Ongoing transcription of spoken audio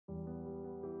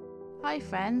Hi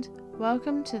friend,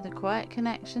 welcome to the Quiet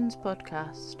Connections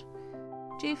podcast.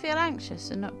 Do you feel anxious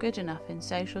and not good enough in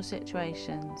social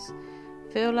situations?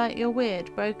 Feel like you're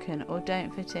weird, broken or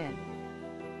don't fit in?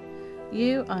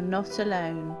 You are not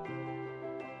alone.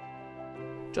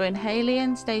 Join Hayley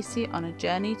and Stacey on a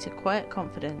journey to quiet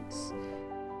confidence,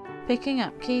 picking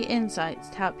up key insights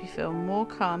to help you feel more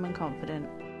calm and confident,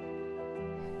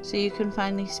 so you can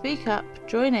finally speak up,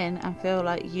 join in and feel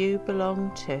like you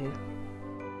belong too.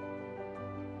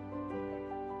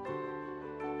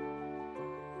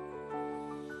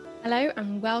 Hello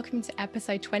and welcome to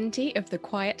episode 20 of the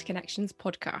Quiet Connections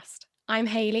podcast. I'm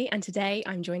Hayley and today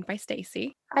I'm joined by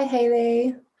Stacey. Hi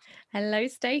Hayley. Hello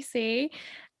Stacey.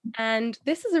 And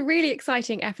this is a really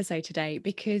exciting episode today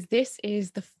because this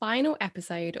is the final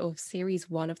episode of series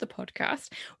 1 of the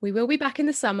podcast. We will be back in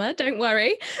the summer, don't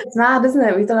worry. It's mad, isn't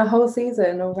it? We've done a whole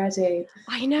season already.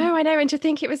 I know. And to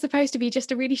think it was supposed to be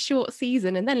just a really short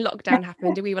season and then lockdown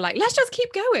happened and we were like, let's just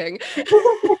keep going.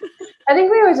 I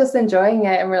think we were just enjoying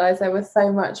it and realised there was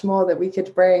so much more that we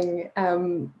could bring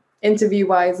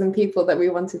interview-wise and people that we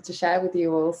wanted to share with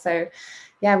you all. So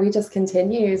yeah, we just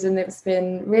continued and it's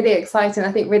been really exciting.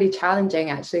 I think really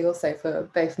challenging actually also for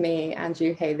both me and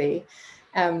you, Hayley.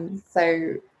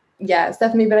 So yeah, it's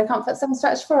definitely been a comfort zone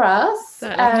stretch for us.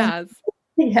 Certainly has.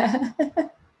 Yeah.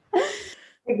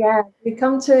 Yeah, we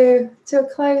come to a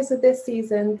close of this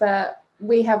season, but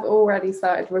we have already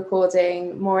started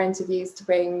recording more interviews to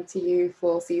bring to you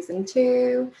for season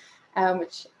 2,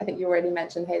 which I think you already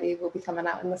mentioned, Hayley, will be coming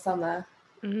out in the summer.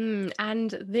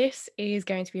 And this is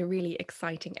going to be a really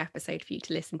exciting episode for you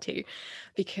to listen to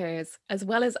because as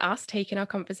well as us taking our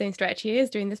comfort zone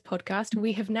stretches doing this podcast,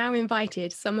 we have now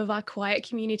invited some of our quiet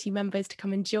community members to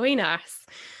come and join us.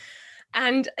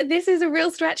 And this is a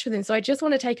real stretch for them. So I just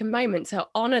want to take a moment to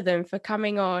honour them for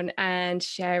coming on and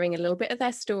sharing a little bit of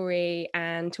their story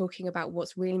and talking about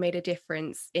what's really made a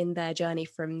difference in their journey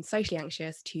from socially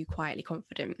anxious to quietly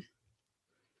confident.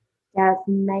 Yeah, it's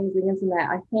amazing, isn't it?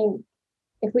 I think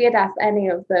if we had asked any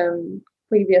of them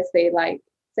previously, like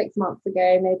 6 months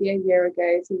ago, maybe a year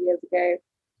ago, 2 years ago,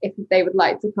 if they would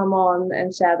like to come on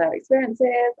and share their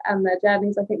experiences and their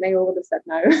journeys, I think they all would have said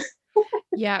no.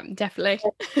 Yeah, definitely.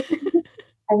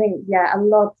 I think, yeah, a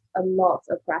lot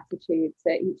of gratitude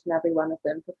to each and every one of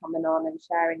them for coming on and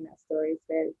sharing their stories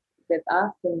with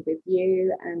us and with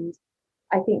you. And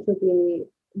I think you'll be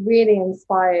really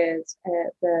inspired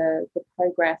at the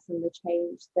progress and the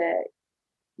change that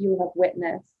you'll have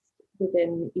witnessed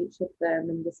within each of them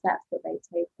and the steps that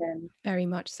they've taken. Very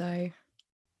much so.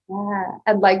 Yeah,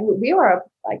 and like we were a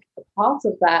part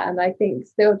of that, and I think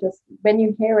still just when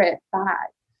you hear it back,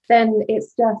 then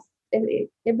it's just it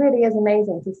really is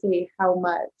amazing to see how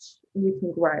much you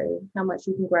can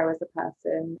grow as a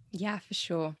person. Yeah, for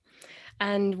sure.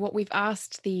 And what we've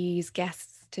asked these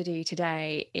guests to do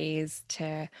today is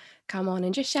to come on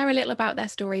and just share a little about their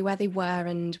story, where they were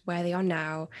and where they are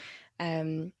now,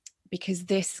 because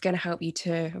this is going to help you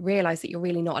to realize that you're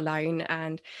really not alone.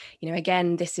 And,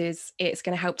 again, it's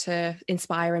going to help to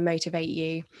inspire and motivate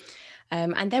you.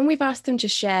 And then we've asked them to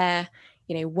share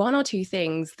one or two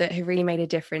things that have really made a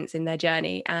difference in their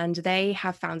journey. And they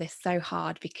have found this so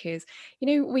hard because,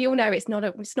 we all know it's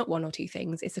not one or two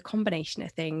things, it's a combination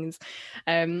of things.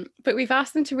 But we've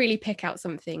asked them to really pick out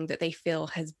something that they feel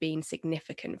has been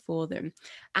significant for them.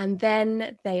 And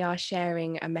then they are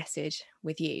sharing a message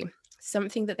with you,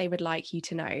 something that they would like you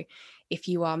to know if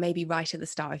you are maybe right at the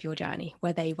start of your journey,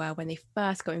 where they were when they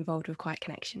first got involved with Quiet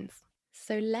Connections.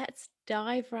 So let's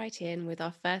dive right in with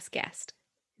our first guest.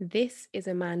 This is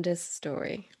Amanda's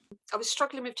story. I was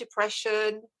struggling with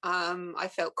depression. I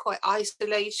felt quite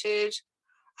isolated.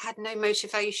 I had no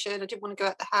motivation. I didn't want to go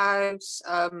out the house.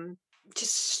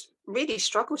 Just really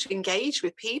struggled to engage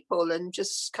with people and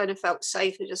just kind of felt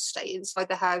safe to just stay inside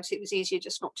the house. It was easier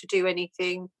just not to do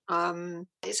anything.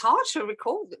 It's hard to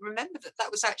remember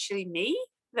that was actually me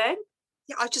then.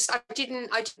 Yeah, I didn't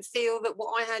feel that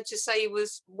what I had to say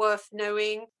was worth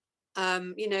knowing.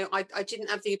 I didn't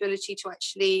have the ability to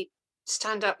actually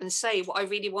stand up and say what I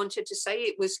really wanted to say.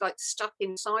 It was like stuck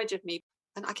inside of me.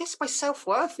 And I guess my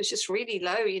self-worth was just really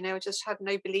low. I just had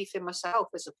no belief in myself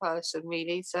as a person,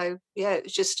 really. So, yeah, it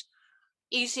was just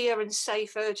easier and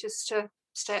safer just to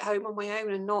stay at home on my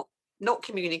own and not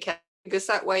communicate, because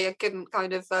that way I couldn't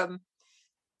kind of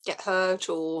get hurt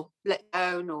or let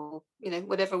down or,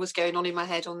 whatever was going on in my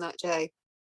head on that day.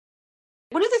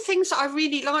 One of the things that I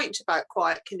really liked about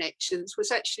Quiet Connections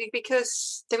was actually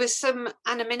because there was some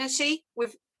anonymity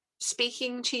with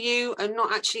speaking to you and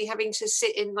not actually having to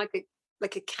sit in like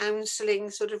like a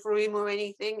counselling sort of room or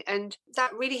anything, and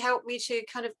that really helped me to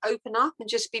kind of open up and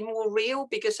just be more real,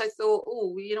 because I thought,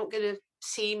 oh, you're not going to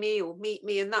see me or meet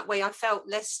me, and that way I felt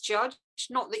less judged.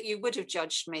 Not that you would have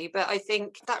judged me, but I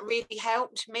think that really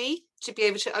helped me to be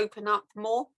able to open up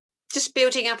more. Just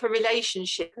building up a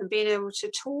relationship and being able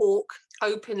to talk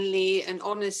openly and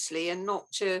honestly, and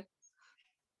not to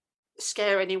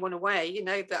scare anyone away, you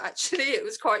know, but actually it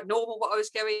was quite normal what I was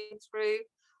going through.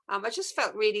 I just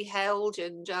felt really held,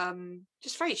 and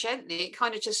just very gently, it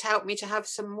kind of just helped me to have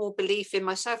some more belief in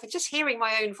myself, and just hearing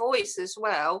my own voice as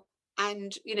well.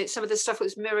 And, you know, some of the stuff that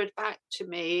was mirrored back to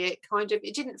me,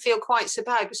 it didn't feel quite so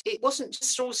bad, because it wasn't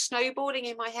just all snowballing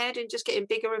in my head and just getting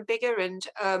bigger and bigger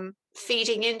and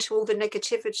feeding into all the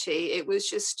negativity. It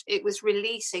was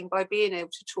releasing by being able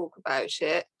to talk about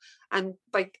it, and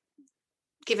by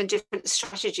given different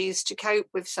strategies to cope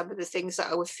with some of the things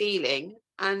that I was feeling.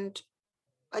 And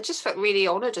I just felt really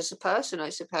honoured as a person, I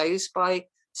suppose, by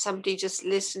somebody just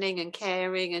listening and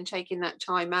caring and taking that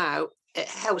time out. It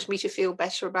helps me to feel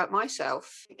better about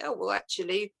myself. Oh, well,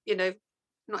 actually, you know,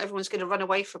 not everyone's going to run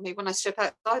away from me when I step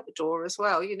outside the door as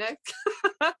well, you know.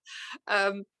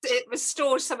 It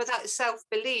restored some of that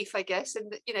self-belief, I guess,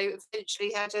 and, you know,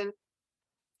 eventually had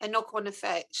a knock-on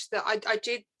effect that I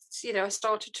did, you know, I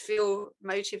started to feel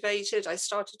motivated. I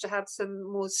started to have some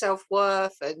more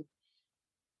self-worth, and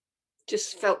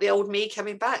just felt the old me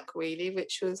coming back, really,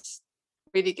 which was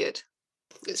really good.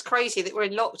 It's crazy that we're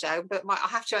in lockdown, but I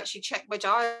have to actually check my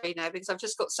diary now, because I've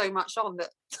just got so much on that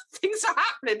things are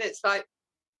happening. It's like,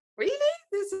 really?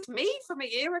 This is me from a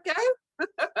year ago?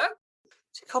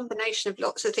 It's a combination of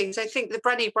lots of things. I think the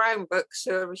Brené Brown books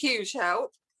are a huge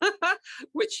help,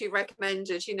 which you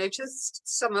recommended. You know, just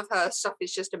some of her stuff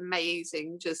is just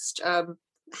amazing. Just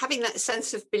having that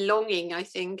sense of belonging, I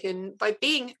think, and by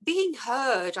being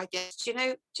heard, I guess, you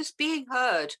know, just being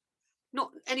heard, not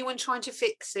anyone trying to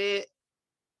fix it,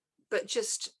 but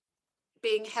just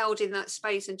being held in that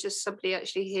space, and just somebody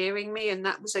actually hearing me, and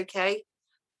that was okay.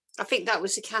 I think that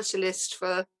was the catalyst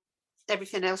for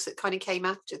everything else that kind of came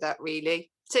after that,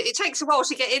 really. So it takes a while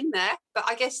to get in there, but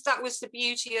I guess that was the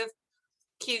beauty of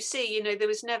QC. You know, there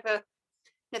was never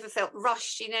felt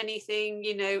rushed in anything.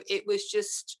 You know, it was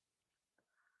just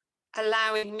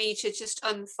allowing me to just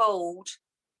unfold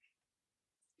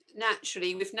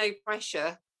naturally with no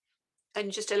pressure,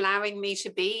 and just allowing me to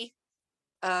be,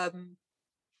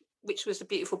 which was a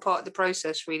beautiful part of the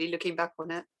process, really, looking back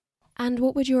on it. And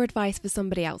what would your advice for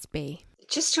somebody else be?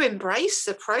 Just to embrace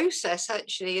the process,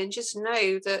 actually, and just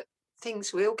know that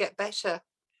things will get better,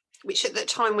 which at that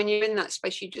time when you're in that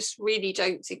space, you just really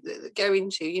don't think that they're going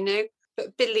to, you know,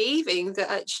 but believing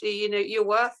that actually, you know, you're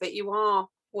worth it, you are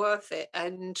worth it.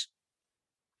 And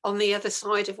on the other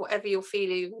side of whatever you're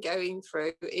feeling and going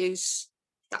through is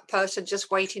that person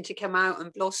just waiting to come out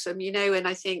and blossom, you know. And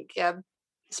I think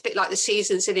it's a bit like the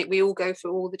seasons, in it. We all go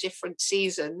through all the different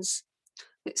seasons.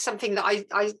 It's something that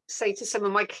I say to some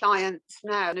of my clients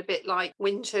now, and a bit like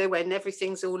winter, when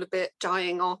everything's all a bit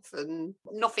dying off and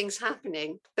nothing's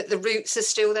happening, but the roots are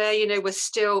still there. You know, we're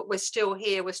still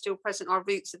here, we're still present, our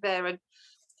roots are there, and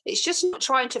it's just not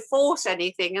trying to force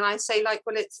anything. And I say, like,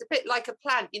 well, it's a bit like a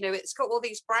plant, you know, it's got all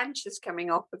these branches coming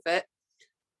off of it,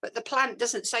 but the plant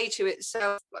doesn't say to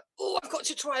itself, like, oh, I've got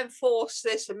to try and force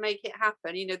this and make it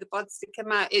happen. You know, the buds that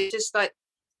come out, it's just like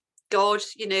God,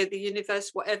 you know, the universe,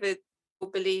 whatever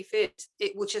belief it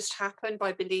will just happen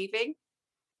by believing.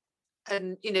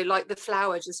 And, you know, like the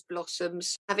flower just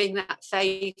blossoms, having that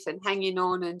faith and hanging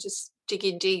on and just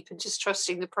digging deep and just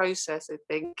trusting the process, I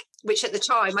think, which at the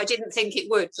time I didn't think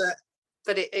it would,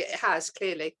 but it has,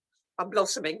 clearly. I'm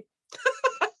blossoming.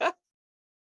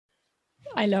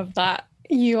 I love that.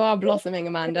 You are blossoming,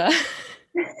 Amanda.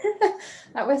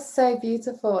 That was so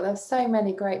beautiful. There's so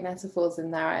many great metaphors in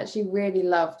there. I actually really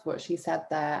loved what she said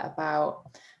there about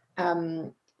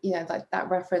you know, like that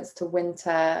reference to winter,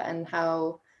 and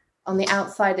how on the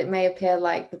outside it may appear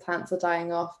like the plants are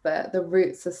dying off, but the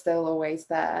roots are still always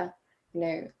there, you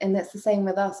know. And it's the same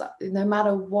with us. No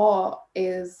matter what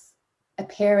is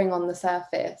appearing on the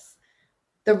surface,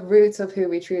 the root of who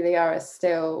we truly are is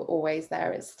still always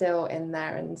there. It's still in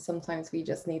there. And sometimes we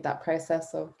just need that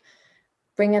process of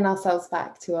bringing ourselves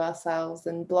back to ourselves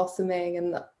and blossoming.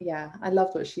 And yeah, I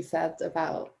loved what she said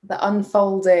about the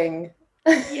unfolding.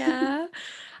 Yeah,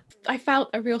 I felt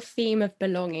a real theme of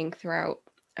belonging throughout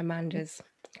Amanda's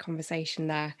conversation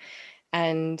there.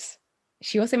 And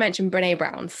she also mentioned Brené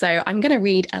Brown. So I'm going to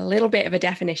read a little bit of a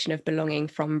definition of belonging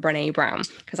from Brené Brown,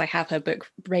 because I have her book,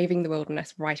 Braving the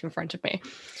Wilderness, right in front of me.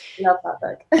 Love that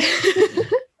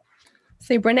book.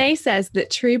 So Brené says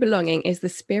that true belonging is the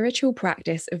spiritual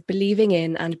practice of believing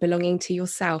in and belonging to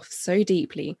yourself so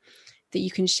deeply that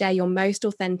you can share your most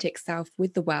authentic self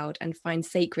with the world and find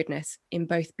sacredness in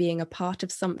both being a part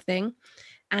of something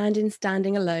and in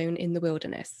standing alone in the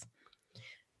wilderness.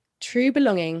 True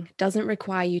belonging doesn't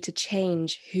require you to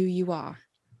change who you are.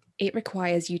 It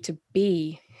requires you to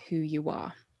be who you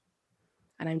are.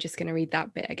 And I'm just going to read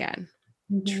that bit again.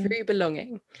 Mm-hmm. True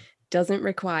belonging doesn't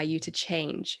require you to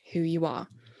change who you are.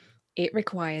 It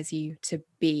requires you to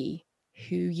be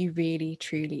who you really,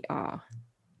 truly are.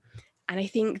 And I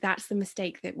think that's the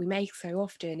mistake that we make so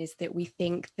often, is that we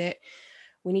think that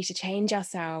we need to change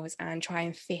ourselves and try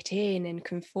and fit in and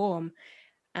conform.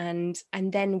 And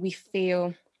then we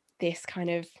feel this kind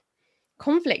of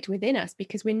conflict within us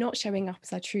because we're not showing up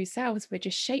as our true selves. We're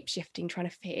just shape-shifting, trying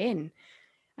to fit in.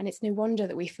 And it's no wonder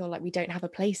that we feel like we don't have a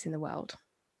place in the world.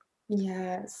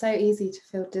 Yeah, it's so easy to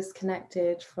feel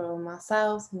disconnected from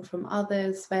ourselves and from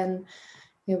others when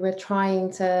we're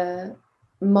trying to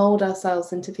mold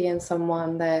ourselves into being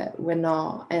someone that we're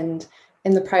not. And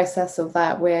in the process of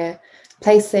that, we're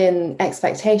placing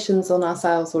expectations on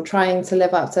ourselves or trying to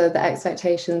live up to the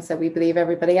expectations that we believe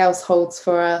everybody else holds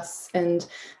for us. And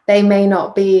they may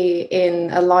not be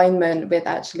in alignment with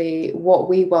actually what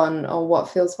we want or what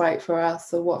feels right for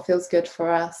us or what feels good for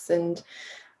us. And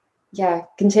yeah,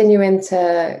 continuing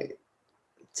to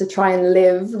try and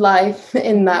live life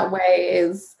in that way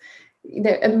is,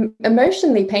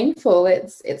 emotionally painful.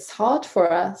 It's hard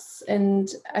for us.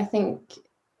 And I think,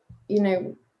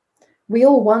 we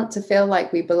all want to feel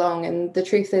like we belong. And the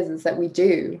truth is that we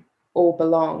do all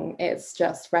belong. It's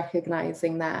just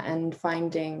recognizing that and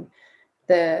finding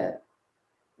that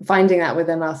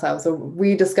within ourselves, or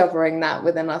rediscovering that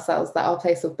within ourselves, that our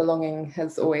place of belonging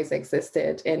has always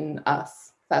existed in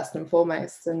us first and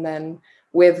foremost, and then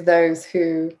with those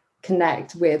who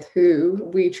connect with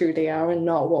who we truly are and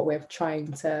not what we're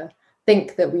trying to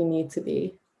think that we need to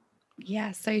be.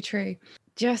 Yeah, so true.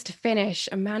 Just to finish,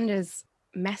 Amanda's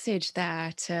message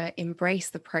there to embrace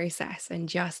the process and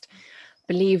just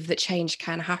believe that change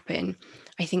can happen.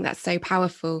 I think that's so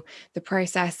powerful. The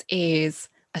process is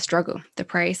a struggle. The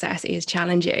process is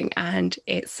challenging and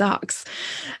it sucks.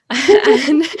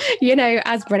 And,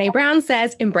 as Brené Brown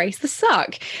says, embrace the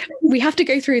suck. We have to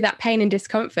go through that pain and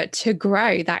discomfort to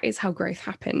grow. That is how growth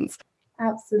happens.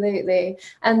 Absolutely.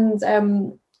 And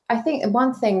I think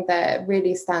one thing that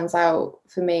really stands out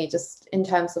for me, just in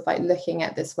terms of like looking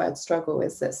at this word struggle,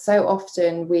 is that so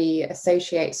often we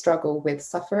associate struggle with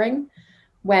suffering,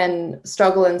 when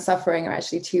struggle and suffering are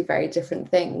actually two very different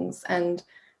things. And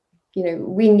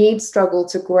we need struggle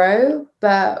to grow,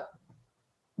 but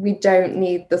we don't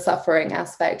need the suffering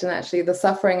aspect. And actually the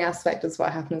suffering aspect is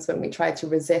what happens when we try to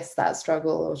resist that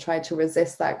struggle or try to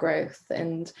resist that growth.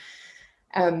 And,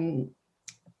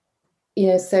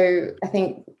 so I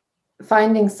think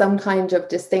finding some kind of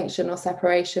distinction or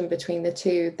separation between the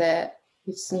two, that,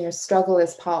 struggle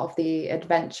is part of the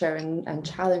adventure and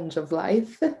challenge of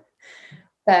life,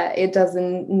 that it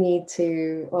doesn't need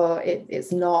to, or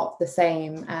it's not the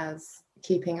same as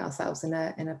keeping ourselves in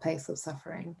a place of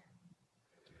suffering.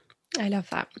 I love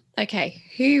that. Okay,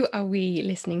 who are we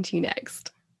listening to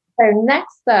next? So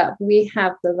next up, we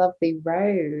have the lovely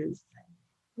Rose.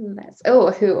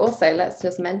 Let's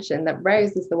just mention that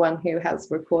Rose is the one who has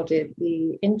recorded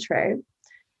the intro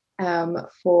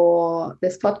for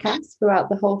this podcast throughout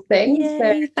the whole thing. Yay,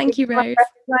 so thank you, Rose.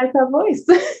 Recognize her voice.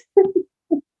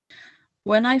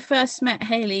 When I first met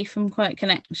Hayley from Quiet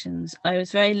Connections, I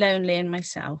was very lonely in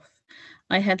myself.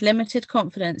 I had limited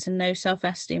confidence and no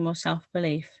self-esteem or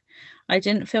self-belief. I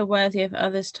didn't feel worthy of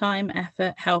others' time,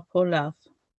 effort, help, or love.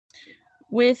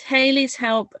 With Hayley's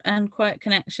help and Quiet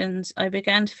Connections, I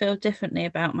began to feel differently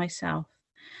about myself.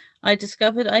 I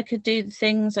discovered I could do the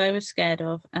things I was scared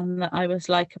of and that I was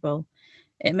likable.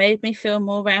 It made me feel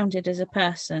more rounded as a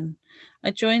person.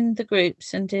 I joined the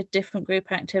groups and did different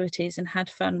group activities and had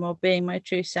fun while being my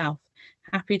true self,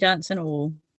 happy dance and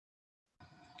all.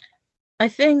 I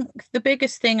think the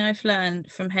biggest thing I've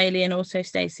learned from Hayley and also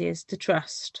Stacey is to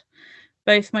trust,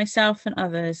 both myself and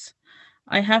others.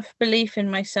 I have belief in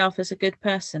myself as a good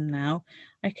person now.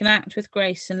 I can act with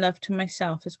grace and love to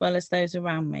myself as well as those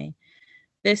around me.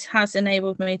 This has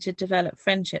enabled me to develop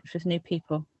friendships with new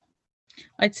people.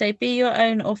 I'd say be your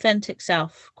own authentic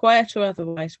self, quiet or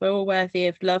otherwise. We're all worthy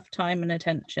of love, time and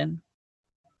attention.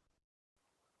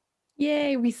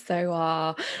 Yay, we so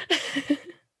are.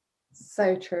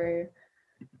 So true.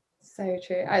 So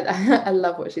true. I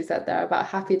love what she said there about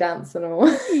happy dance and all.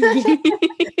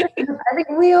 I think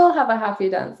we all have a happy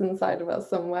dance inside of us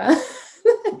somewhere.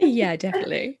 Yeah,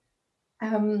 definitely.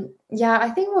 Yeah, I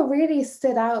think what really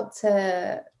stood out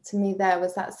to me there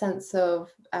was that sense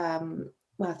of,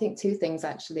 well, I think two things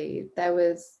actually. There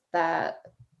was that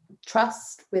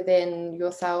trust within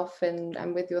yourself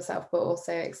and with yourself, but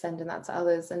also extending that to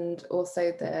others, and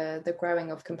also the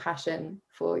growing of compassion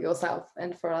for yourself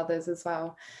and for others as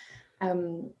well.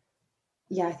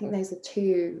 Yeah, I think those are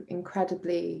two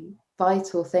incredibly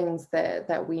vital things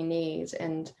that we need.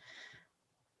 And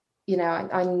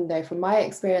I know from my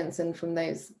experience and from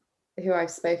those who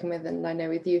I've spoken with, and I know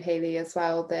with you, Hayley, as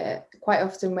well, that quite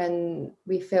often when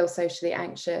we feel socially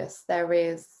anxious, there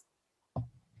is,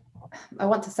 I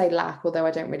want to say lack, although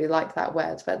I don't really like that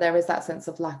word, but there is that sense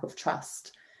of lack of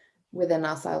trust within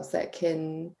ourselves that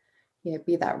can,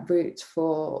 be that root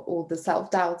for all the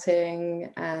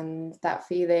self-doubting and that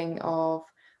feeling of,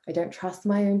 I don't trust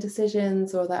my own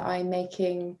decisions, or that I'm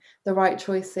making the right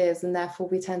choices. And therefore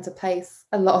we tend to place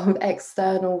a lot of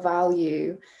external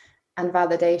value and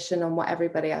validation on what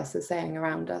everybody else is saying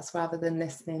around us, rather than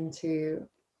listening to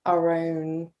our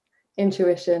own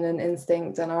intuition and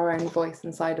instinct and our own voice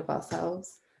inside of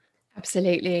ourselves.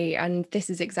 Absolutely. And this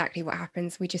is exactly what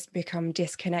happens. We just become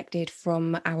disconnected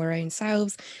from our own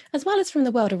selves, as well as from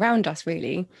the world around us,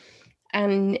 really.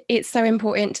 And it's so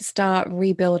important to start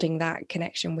rebuilding that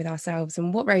connection with ourselves.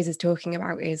 And what Rose is talking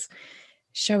about is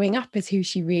showing up as who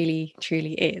she really,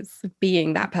 truly is,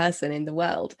 being that person in the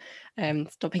world,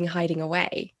 stopping hiding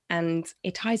away. And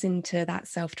it ties into that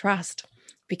self-trust,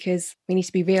 because we need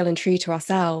to be real and true to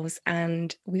ourselves.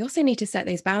 And we also need to set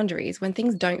those boundaries. When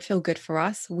things don't feel good for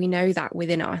us, we know that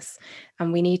within us.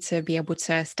 And we need to be able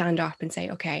to stand up and say,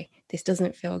 okay, this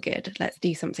doesn't feel good. Let's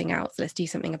do something else. Let's do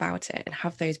something about it, and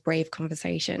have those brave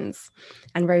conversations.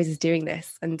 And Rose is doing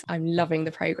this. And I'm loving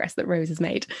the progress that Rose has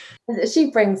made.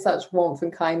 She brings such warmth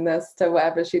and kindness to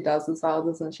whatever she does as well,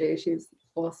 doesn't she? She's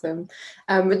awesome.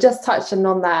 But just touching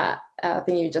on that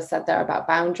thing you just said there about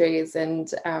boundaries,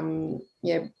 and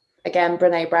again,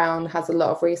 Brene Brown has a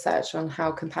lot of research on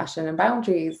how compassion and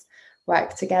boundaries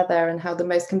work together, and how the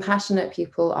most compassionate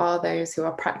people are those who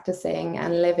are practicing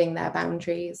and living their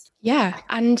boundaries. Yeah,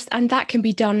 and that can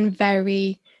be done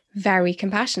very, very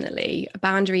compassionately. A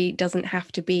boundary doesn't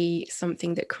have to be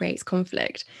something that creates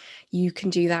conflict. You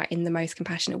can do that in the most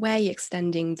compassionate way,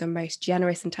 extending the most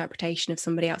generous interpretation of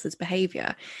somebody else's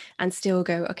behavior, and still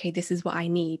go, okay, this is what I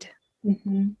need.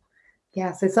 Mm-hmm.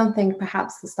 Yeah, so something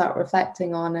perhaps to start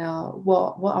reflecting on are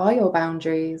what are your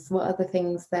boundaries? What are the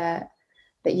things that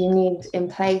you need in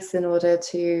place in order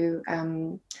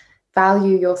to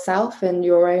value yourself and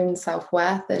your own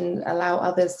self-worth, and allow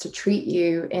others to treat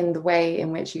you in the way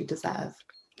in which you deserve?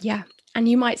 Yeah. And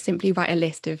you might simply write a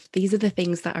list of, these are the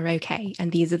things that are okay,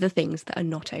 and these are the things that are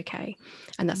not okay.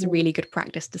 And that's a really good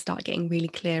practice to start getting really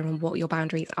clear on what your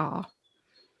boundaries are.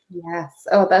 Yes.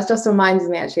 Oh, that's just reminds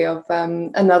me actually of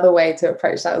another way to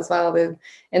approach that as well,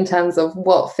 in terms of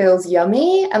what feels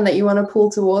yummy and that you want to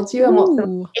pull towards you, and what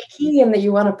feels icky and that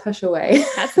you want to push away.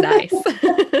 That's nice.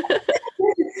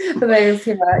 For those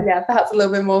who are, perhaps a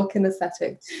little bit more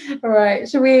kinesthetic. All right,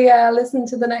 should we listen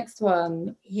to the next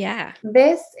one? Yeah.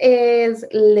 This is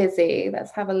Lizzie.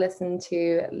 Let's have a listen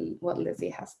to what Lizzie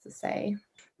has to say.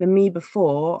 The me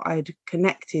before I'd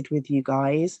connected with you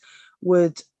guys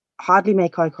would hardly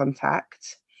make eye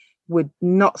contact, would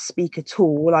not speak at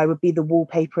all. I would be the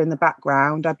wallpaper in the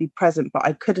background. I'd be present, but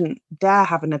I couldn't dare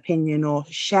have an opinion or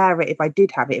share it. If I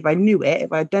did have it, if I knew it,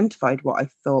 if I identified what I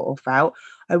thought or felt,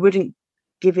 I wouldn't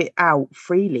give it out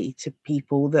freely to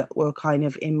people that were kind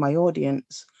of in my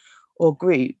audience or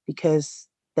group, because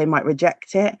they might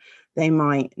reject it. They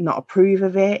might not approve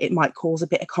of it. It might cause a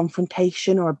bit of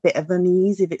confrontation or a bit of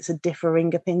unease if it's a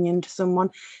differing opinion to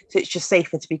someone. So it's just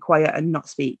safer to be quiet and not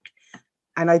speak.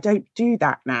 And I don't do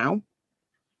that now.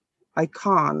 I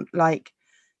can't.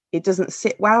 It doesn't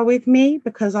sit well with me,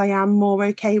 because I am more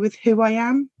okay with who I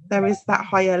am. There is that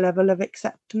higher level of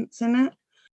acceptance in it.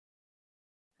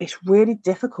 It's really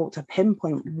difficult to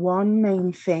pinpoint one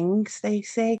main thing,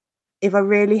 Stacey. If I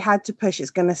really had to push, it's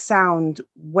going to sound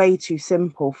way too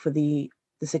simple for the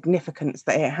significance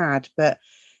that it had, but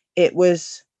it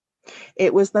was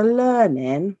the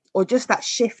learning, or just that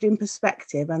shift in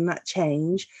perspective and that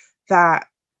change, that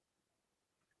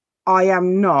I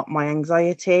am not my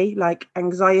anxiety.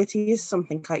 Anxiety is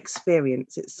something I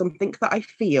experience. It's something that I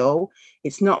feel.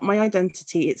 It's not my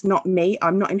identity. It's not me.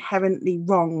 I'm not inherently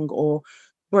wrong or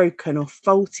broken or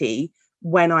faulty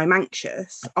when I'm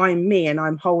anxious. I'm me, and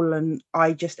I'm whole, and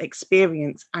I just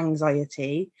experience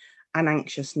anxiety and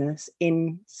anxiousness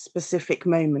in specific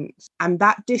moments. And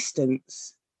that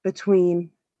distance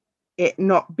between it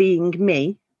not being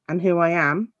me and who I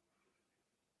am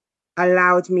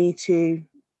allowed me to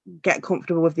get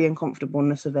comfortable with the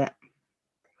uncomfortableness of it.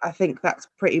 I think that's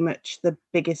pretty much the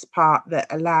biggest part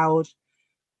that allowed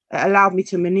me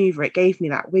to maneuver. It gave me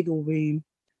that wiggle room.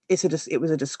 It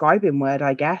was a describing word,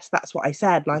 I guess. That's what I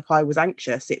said. Like, I was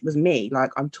anxious. It was me.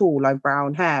 Like, I'm tall, I'm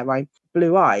brown hair, I'm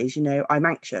blue eyes, I'm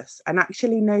anxious. And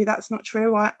actually, no, that's not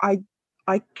true.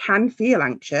 I can feel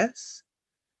anxious,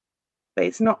 but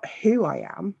it's not who I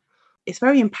am. It's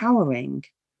very empowering,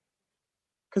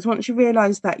 because once you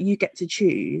realize that you get to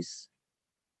choose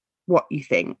what you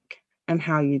think and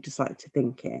how you decide to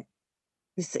think it,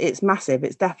 it's massive.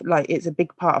 It's definitely, like, it's a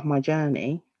big part of my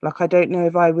journey. Like, I don't know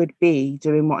if I would be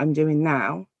doing what I'm doing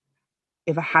now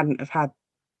if I hadn't have had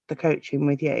the coaching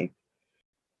with you.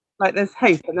 Like, there's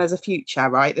hope and there's a future,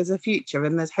 right? There's a future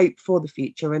and there's hope for the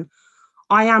future. And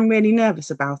I am really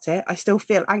nervous about it. I still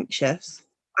feel anxious.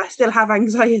 I still have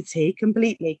anxiety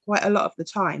completely, quite a lot of the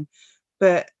time.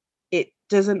 But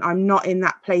I'm not in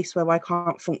that place where I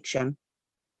can't function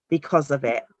because of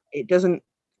it. It doesn't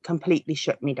completely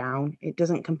shut me down. It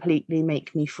doesn't completely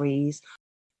make me freeze.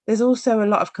 There's also a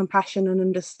lot of compassion and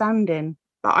understanding,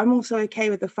 but I'm also okay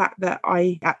with the fact that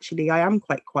I am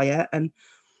quite quiet, and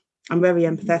I'm very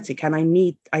empathetic, and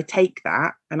I take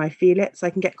that and I feel it, so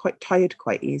I can get quite tired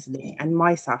quite easily. And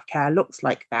my self-care looks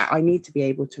like that. I need to be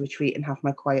able to retreat and have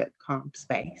my quiet, calm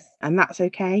space. And that's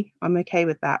okay. I'm okay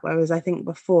with that. Whereas I think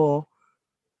before,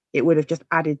 it would have just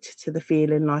added to the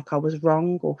feeling like I was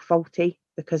wrong or faulty,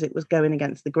 because it was going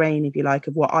against the grain, if you like,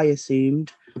 of what I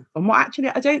assumed. And what actually,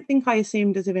 I don't think I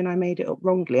assumed as if I made it up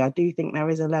wrongly. I do think there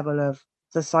is a level of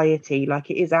society, like,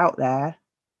 it is out there.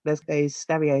 There's those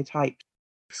stereotypes.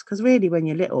 Because really, when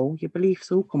you're little, your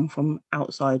beliefs all come from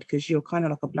outside, because you're kind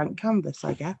of like a blank canvas,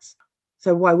 I guess.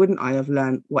 So why wouldn't I have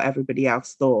learned what everybody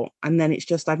else thought? And then it's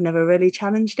just, I've never really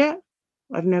challenged it.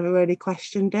 I've never really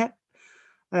questioned it.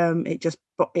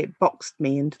 It boxed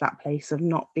me into that place of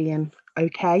not being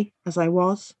okay as I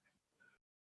was.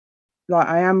 Like,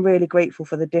 I am really grateful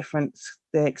for the difference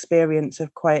the experience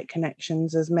of Quiet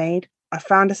Connections has made. I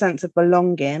found a sense of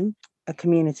belonging, a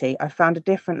community. I found a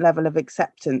different level of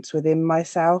acceptance within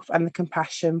myself and the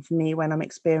compassion for me when I'm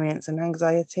experiencing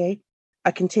anxiety.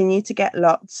 I continue to get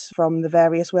lots from the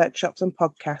various workshops and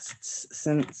podcasts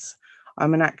since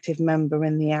I'm an active member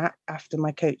in the app after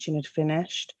my coaching had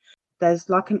finished. There's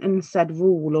like an unsaid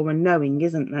rule or a knowing,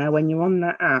 isn't there, when you're on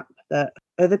that app, that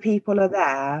other people are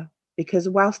there, because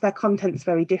whilst their content's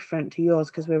very different to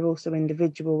yours, because we're also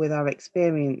individual with our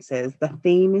experiences, the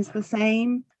theme is the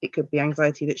same. It could be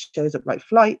anxiety that shows up like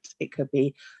flight. It could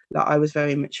be that I was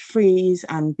very much freeze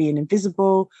and being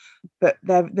invisible. But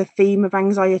the theme of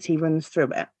anxiety runs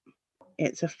through it.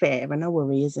 It's a fear and a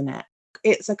worry, isn't it?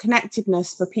 It's a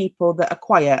connectedness for people that are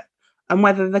quiet. And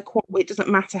whether it doesn't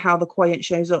matter how the quiet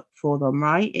shows up for them,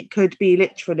 right? It could be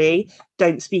literally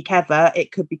don't speak ever.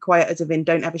 It could be quiet as in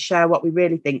don't ever share what we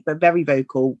really think, but very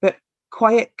vocal. But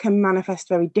quiet can manifest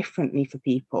very differently for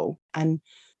people. And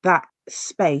that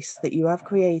space that you have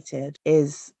created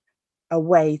is a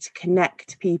way to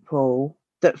connect people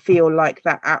that feel like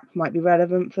that app might be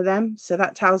relevant for them. So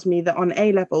that tells me that on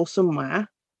a level somewhere,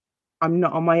 I'm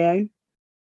not on my own.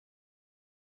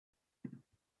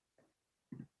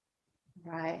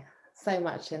 Right, so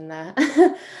much in there.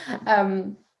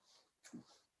 I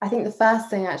think the first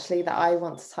thing actually that I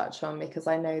want to touch on, because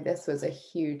I know this was a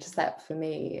huge step for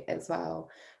me as well,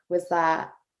 was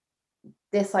that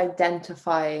this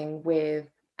identifying with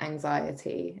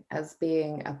anxiety as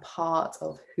being a part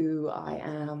of who I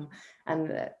am.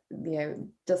 And,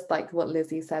 just like what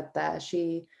Lizzie said there,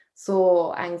 she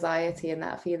saw anxiety and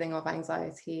that feeling of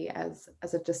anxiety as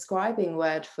a describing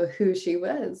word for who she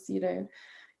was.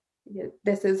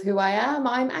 This is who I am,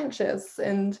 I'm anxious.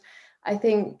 And I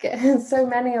think so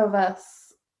many of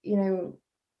us,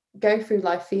 go through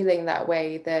life feeling that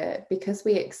way, that because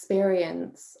we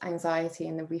experience anxiety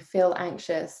and we feel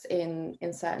anxious in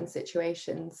certain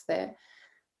situations, that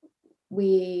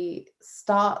we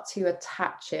start to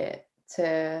attach it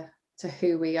to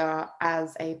who we are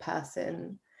as a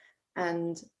person.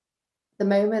 And the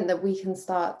moment that we can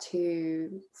start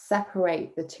to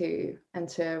separate the two and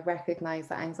to recognize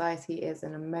that anxiety is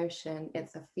an emotion,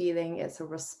 it's a feeling, it's a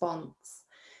response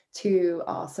to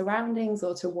our surroundings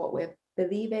or to what we're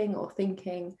believing or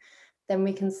thinking, then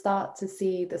we can start to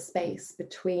see the space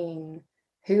between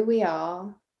who we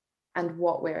are and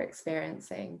what we're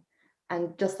experiencing.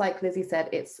 And just like Lizzie said,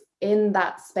 it's in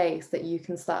that space that you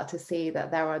can start to see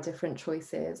that there are different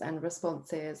choices and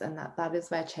responses, and that is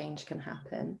where change can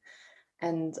happen.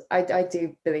 And I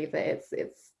do believe that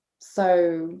it's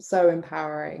so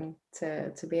empowering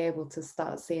to be able to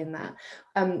start seeing that.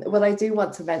 Well, I do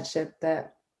want to mention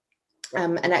that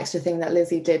an extra thing that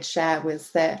Lizzie did share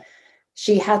was that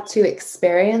she had to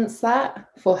experience that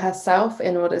for herself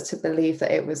in order to believe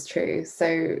that it was true.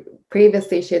 So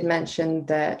previously she had mentioned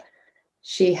that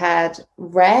she had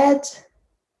read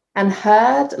and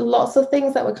heard lots of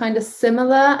things that were kind of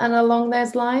similar and along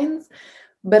those lines,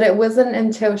 but it wasn't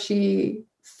until she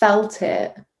felt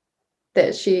it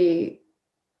that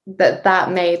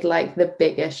made like the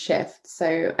biggest shift.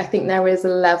 So I think there is a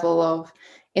level of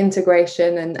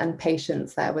integration and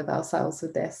patience there with ourselves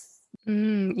with this.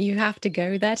 You have to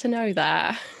go there to know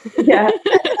that. Yeah.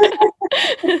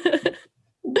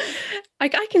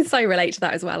 I can so relate to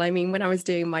that as well. I mean, when I was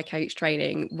doing my coach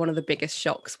training, one of the biggest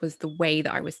shocks was the way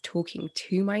that I was talking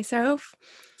to myself.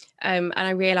 And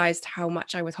I realized how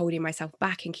much I was holding myself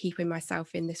back and keeping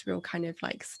myself in this real kind of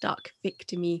like stuck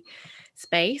victim-y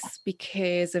space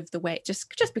because of the way, just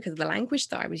because of the language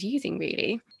that I was using,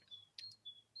 really.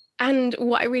 And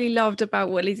what I really loved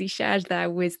about what Lizzie shared there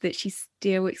was that she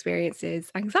still experiences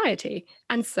anxiety,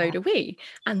 and so do we.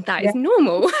 And that is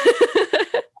normal.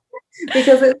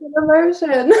 Because it's an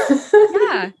emotion.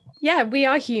 Yeah, we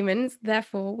are humans,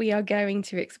 therefore we are going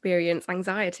to experience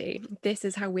anxiety. This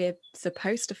is how we're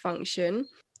supposed to function.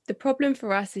 The problem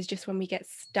for us is just when we get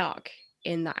stuck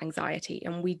in that anxiety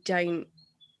and we don't,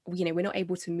 we're not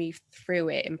able to move through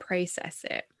it and process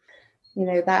it.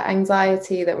 That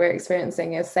anxiety that we're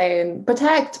experiencing is saying,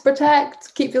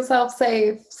 protect, keep yourself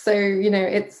safe. So,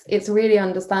 it's really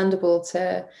understandable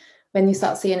to, when you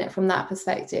start seeing it from that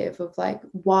perspective of like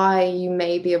why you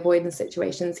may be avoiding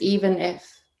situations, even if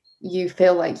you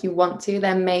feel like you want to,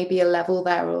 there may be a level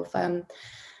there of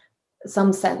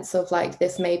some sense of like,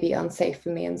 this may be unsafe for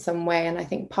me in some way. And I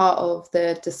think part of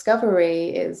the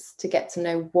discovery is to get to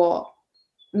know what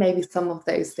maybe some of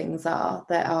those things are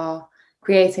that are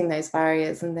creating those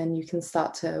barriers, and then you can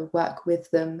start to work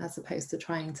with them as opposed to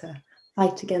trying to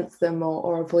fight against them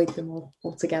or avoid them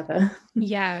altogether.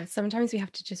 Yeah, sometimes we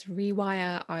have to just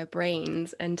rewire our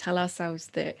brains and tell ourselves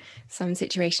that some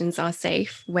situations are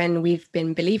safe when we've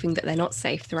been believing that they're not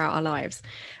safe throughout our lives.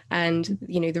 And,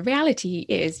 the reality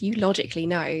is you logically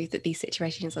know that these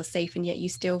situations are safe, and yet you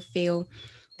still feel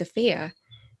the fear.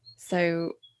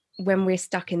 So when we're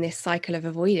stuck in this cycle of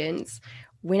avoidance,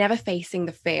 we're never facing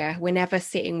the fear, we're never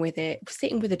sitting with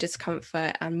the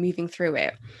discomfort and moving through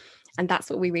it. And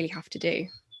that's what we really have to do.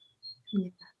 Yeah.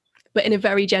 But in a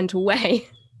very gentle way.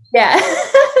 Yeah.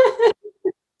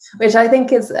 Which I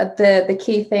think is the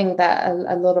key thing that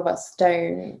a lot of us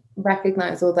don't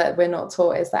recognize, or that we're not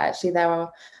taught, is that actually there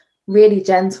are really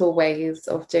gentle ways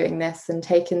of doing this and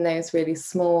taking those really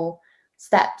small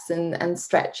steps and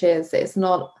stretches. It's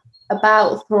not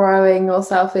about throwing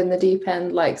yourself in the deep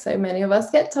end like so many of us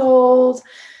get told.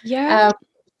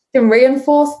 Can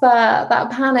reinforce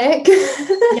that panic.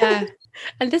 Yeah.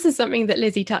 And this is something that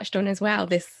Lizzie touched on as well,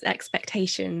 this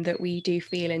expectation that we do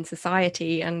feel in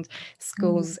society, and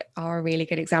schools are a really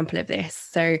good example of this.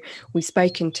 So we've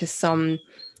spoken to some,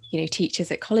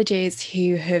 teachers at colleges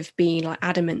who have been like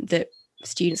adamant that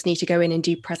students need to go in and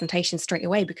do presentations straight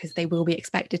away because they will be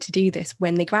expected to do this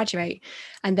when they graduate,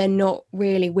 and they're not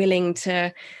really willing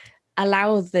to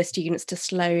allow the students to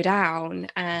slow down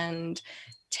and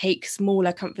take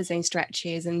smaller comfort zone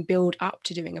stretches and build up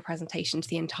to doing a presentation to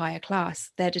the entire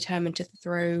class. They're determined to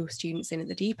throw students in at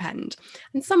the deep end.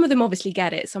 And some of them obviously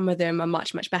get it. Some of them are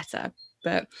much, much better.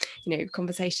 But,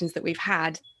 conversations that we've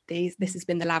had, this has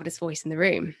been the loudest voice in the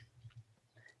room.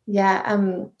 Yeah,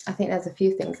 I think there's a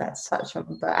few things that to touch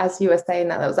on. But as you were saying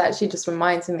that was actually just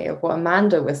reminding me of what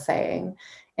Amanda was saying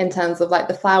in terms of like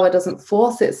the flower doesn't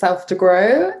force itself to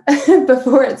grow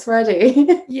before it's ready.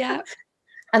 Yeah.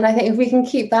 And I think if we can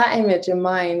keep that image in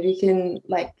mind, we can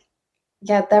we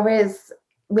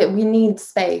need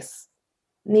space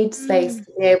to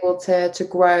be able to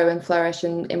grow and flourish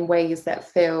in ways that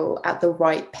feel at the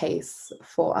right pace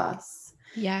for us.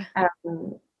 Yeah.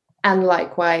 And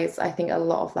likewise, I think a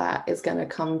lot of that is going to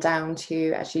come down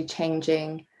to actually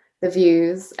changing the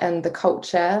views and the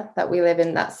culture that we live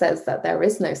in that says that there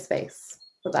is no space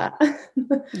for that.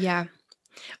 Yeah.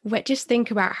 Well, just think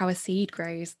about how a seed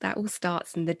grows. That all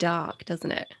starts in the dark,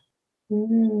 doesn't it?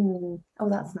 Oh,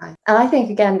 that's nice. And I think,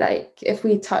 again, like if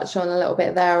we touch on a little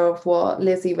bit there of what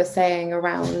Lizzie was saying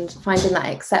around finding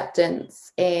that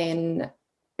acceptance in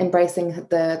embracing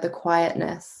the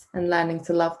quietness and learning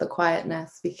to love the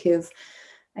quietness, because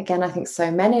again, I think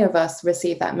so many of us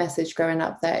received that message growing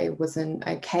up that it wasn't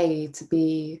okay to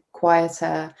be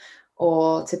quieter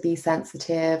or to be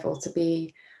sensitive or to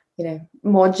be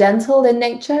more gentle in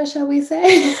nature, shall we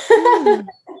say.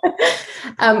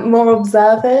 More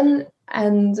observant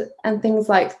and things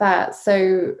like that.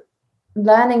 So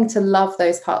learning to love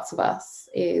those parts of us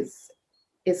is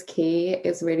is key,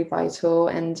 is really vital.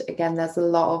 And again, there's a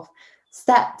lot of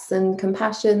steps and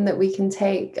compassion that we can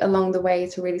take along the way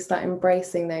to really start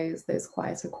embracing those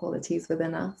quieter qualities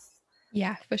within us.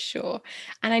 Yeah, for sure.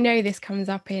 And I know this comes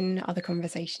up in other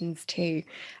conversations too.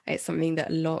 It's something that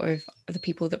a lot of the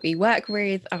people that we work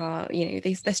with are,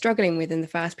 they're struggling with in the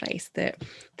first place, that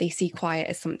they see quiet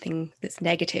as something that's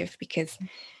negative because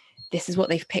this is what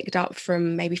they've picked up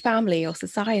from maybe family or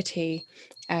society,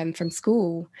 from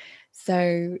school.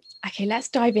 So, okay, let's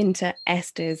dive into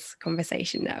Esther's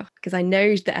conversation now, because I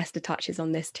know that Esther touches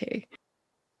on this too.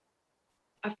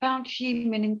 I found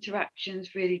human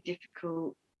interactions really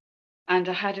difficult, and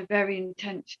I had a very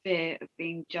intense fear of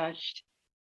being judged,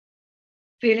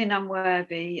 feeling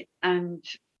unworthy, and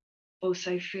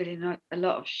also feeling a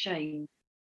lot of shame.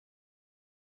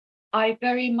 I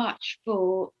very much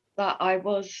thought that I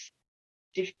was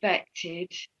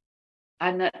defected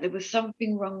and that there was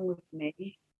something wrong with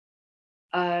me,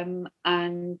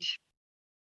 and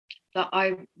that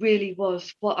I really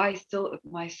was what I thought of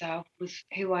myself was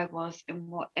who I was and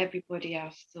what everybody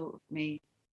else thought of me.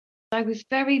 I was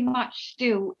very much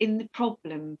still in the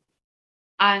problem,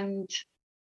 and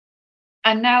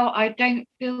now I don't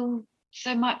feel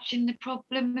so much in the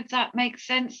problem, if that makes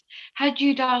sense. Had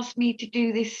you asked me to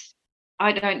do this,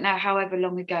 I don't know, however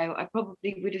long ago, I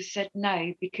probably would have said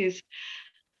no, because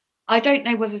I don't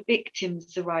know whether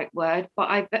victim's the right word, but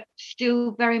I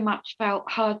still very much felt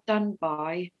hard done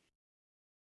by.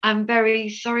 I'm very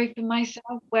sorry for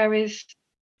myself, whereas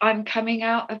I'm coming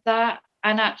out of that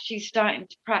and actually starting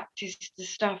to practice the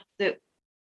stuff that,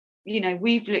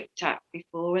 we've looked at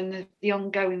before, and the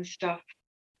ongoing stuff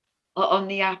on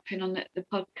the app and on the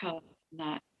podcast and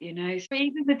that, So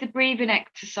even with the breathing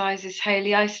exercises,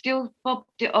 Hayley, I still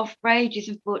bobbed it off for ages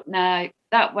and thought, no,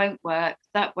 that won't work,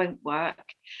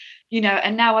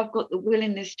 and now I've got the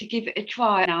willingness to give it a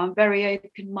try. Now I'm very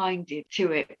open-minded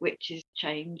to it, which is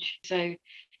change. So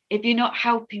if you're not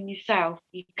helping yourself,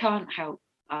 you can't help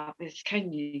others,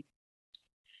 can you?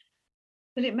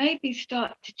 But it made me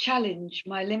start to challenge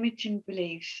my limiting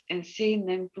beliefs and seeing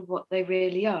them for what they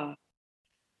really are,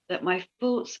 that my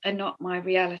thoughts are not my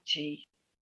reality.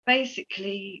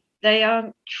 Basically, they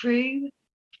aren't true,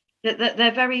 that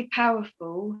they're very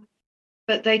powerful,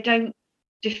 but they don't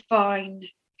define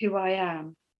who I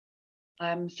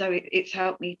am. So it's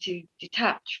helped me to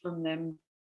detach from them.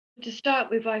 To start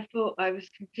with, I thought I was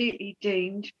completely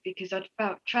doomed because I'd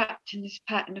felt trapped in this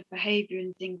pattern of behaviour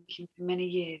and thinking for many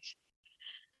years.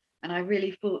 And I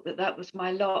really thought that was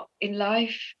my lot in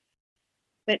life.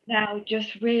 But now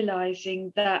just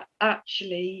realising that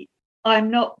actually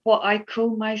I'm not what I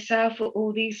call myself, or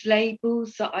all these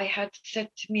labels that I had said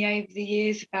to me over the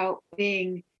years about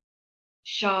being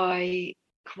shy,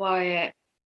 quiet,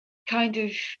 kind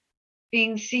of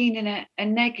being seen in a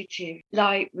negative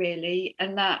light, really,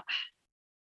 and that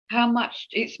how much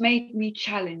it's made me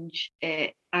challenge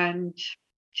it and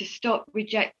to stop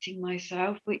rejecting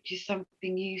myself, which is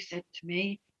something you said to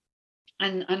me,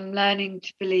 and I'm learning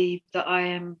to believe that I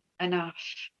am enough.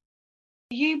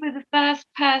 You were the first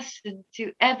person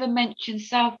to ever mention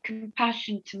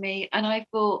self-compassion to me, and I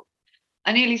thought,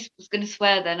 I nearly was going to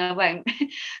swear then, I won't.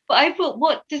 But I thought,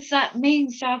 what does that mean,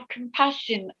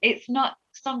 self-compassion? It's not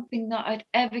something that I'd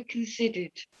ever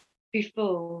considered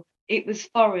before. It was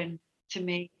foreign to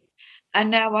me. And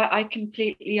now I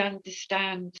completely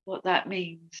understand what that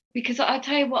means. Because I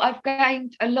tell you what, I've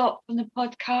gained a lot from the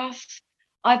podcasts.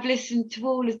 I've listened to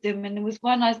all of them. And there was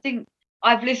one I think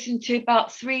I've listened to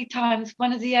about 3 times,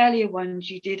 one of the earlier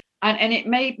ones you did. And it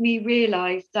made me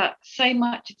realise that so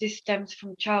much of this stems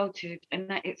from childhood and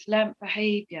that it's learnt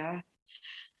behaviour.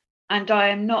 And I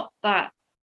am not that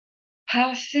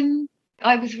person.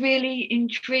 I was really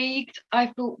intrigued. I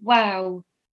thought, wow,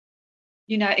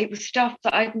 it was stuff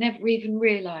that I'd never even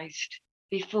realised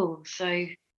before. So,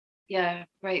 yeah,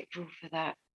 grateful for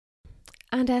that.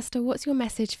 And Esther, what's your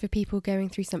message for people going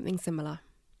through something similar?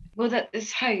 Well, that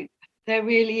there's hope. There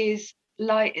really is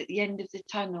light at the end of the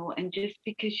tunnel. And just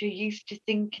because you're used to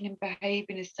thinking and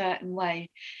behaving a certain way,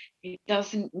 it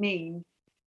doesn't mean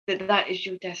that is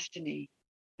your destiny,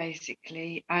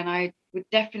 basically. And I would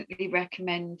definitely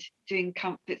recommend doing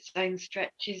comfort zone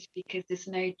stretches, because there's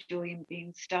no joy in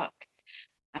being stuck.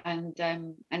 And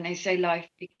they say life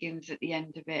begins at the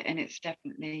end of it, and it's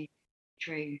definitely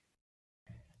true.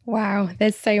 Wow,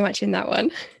 there's so much in that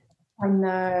one. I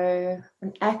know,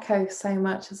 and echo so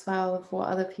much as well of what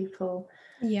other people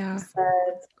said.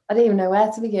 I don't even know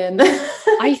where to begin.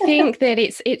 I think that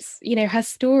it's her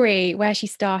story, where she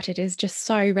started, is just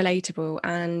so relatable.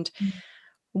 And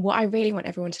what I really want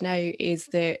everyone to know is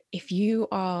that if you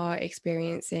are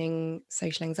experiencing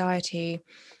social anxiety,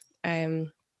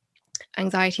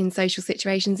 anxiety in social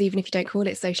situations, even if you don't call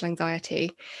it social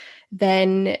anxiety,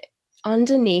 then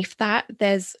underneath that,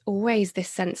 there's always this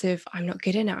sense of, I'm not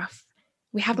good enough.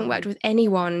 We haven't worked with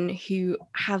anyone who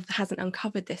hasn't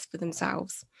uncovered this for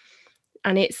themselves.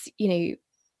 And it's,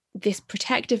 this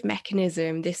protective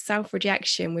mechanism, this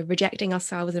self-rejection, we're rejecting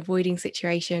ourselves, avoiding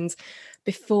situations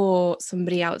before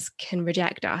somebody else can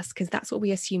reject us, because that's what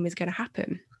we assume is going to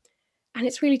happen. And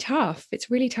it's really tough.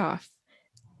 It's really tough.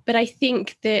 But I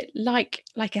think that, like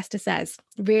Esther says,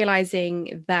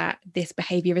 realizing that this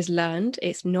behavior is learned,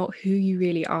 it's not who you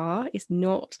really are, it's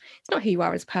not who you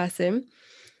are as a person,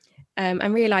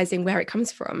 and realizing where it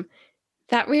comes from,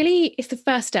 that really is the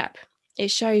first step.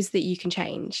 It shows that you can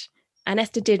change. And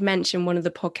Esther did mention one of the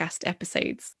podcast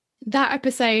episodes. That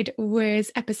episode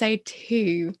was episode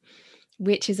 2,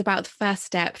 which is about the first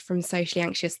step from socially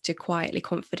anxious to quietly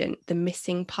confident, the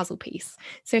missing puzzle piece.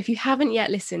 So if you haven't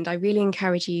yet listened, I really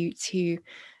encourage you to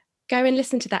go and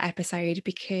listen to that episode,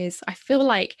 because I feel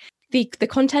like the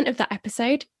content of that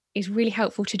episode is really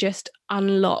helpful to just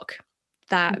unlock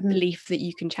that belief that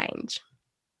you can change.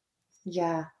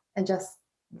 Yeah, and just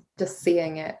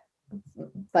seeing it,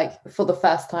 like, for the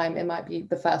first time. It might be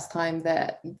the first time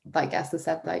that, like Esther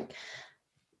said, like,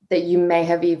 that you may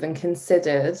have even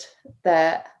considered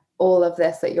that all of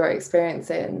this that you're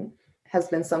experiencing has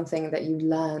been something that you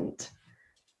learned.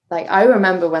 Like, I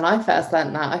remember when I first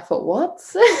learned that, I thought, what?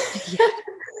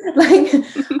 Like,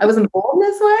 I wasn't born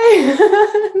this way.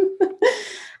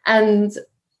 And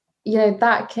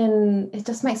it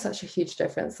just makes such a huge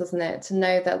difference, doesn't it, to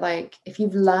know that, like, if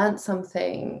you've learned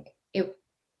something,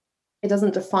 it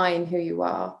doesn't define who you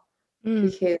are.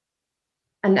 Because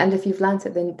and if you've learned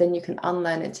it, then you can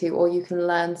unlearn it too, or you can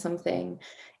learn something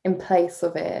in place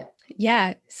of it.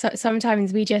 Yeah, so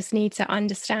sometimes we just need to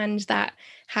understand that,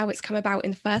 how it's come about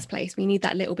in the first place. We need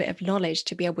that little bit of knowledge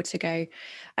to be able to go,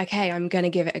 okay, I'm going to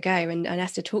give it a go. And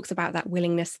Esther talks about that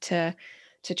willingness to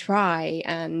try,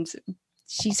 and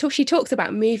she talks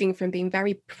about moving from being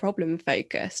very problem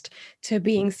focused to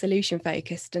being solution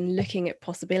focused, and looking at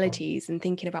possibilities and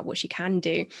thinking about what she can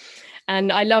do. And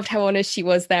I loved how honest she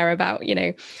was there about,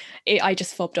 I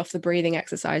just fobbed off the breathing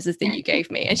exercises that you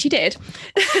gave me. And she did.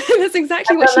 That's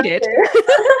exactly what she did.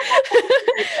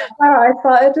 I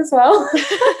started as well.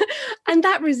 And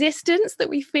that resistance that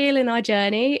we feel in our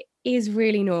journey is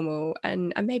really normal.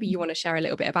 And maybe you want to share a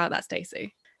little bit about that,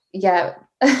 Stacey. Yeah,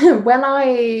 when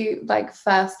I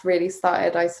first really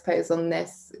started, I suppose, on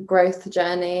this growth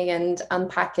journey and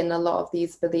unpacking a lot of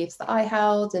these beliefs that I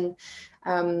held, and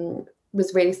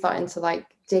was really starting to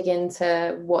dig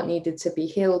into what needed to be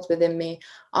healed within me,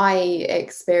 I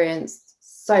experienced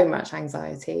so much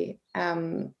anxiety.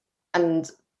 And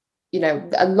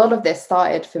a lot of this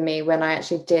started for me when I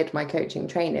actually did my coaching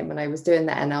training, when I was doing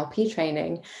the NLP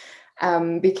training.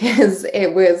 Because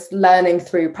it was learning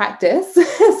through practice.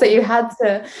 So you had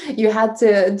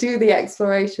to do the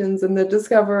explorations and the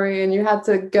discovery, and you had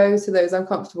to go to those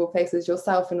uncomfortable places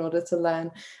yourself in order to learn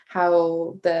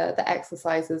how the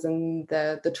exercises and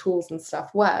the tools and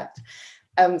stuff worked.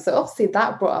 So obviously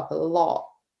that brought up a lot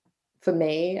for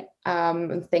me,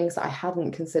 and things that I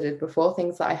hadn't considered before,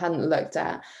 things that I hadn't looked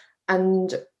at.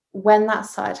 And when that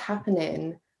started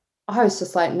happening, I was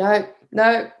just like, no.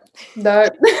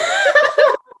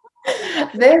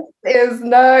 This is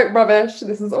rubbish.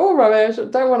 This is all rubbish. I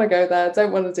don't want to go there.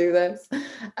 Don't want to do this.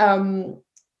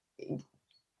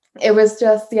 It was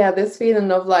just, this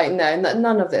feeling of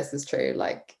none of this is true.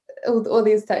 Like, all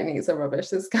these techniques are rubbish.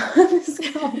 This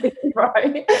can't be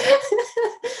right.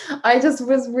 I just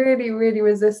was really, really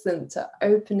resistant to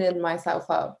opening myself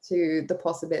up to the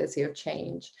possibility of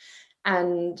change.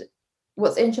 And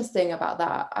what's interesting about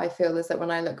that, I feel, is that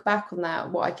when I look back on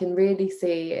that, what I can really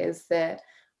see is that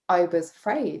I was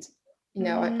afraid.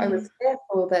 I was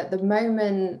fearful that the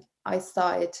moment I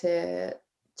started to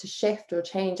shift or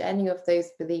change any of those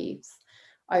beliefs,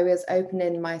 I was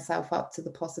opening myself up to the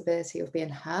possibility of being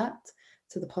hurt,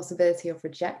 to the possibility of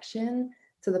rejection,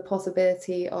 to the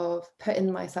possibility of putting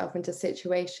myself into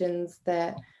situations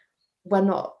that were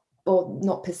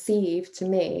not perceived to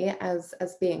me as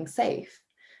being safe.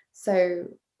 So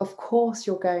of course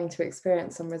you're going to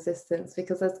experience some resistance,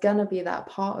 because there's going to be that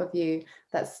part of you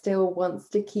that still wants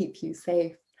to keep you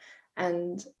safe.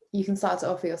 And you can start to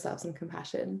offer yourself some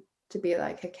compassion to be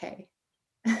like, okay,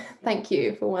 thank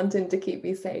you for wanting to keep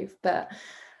me safe, but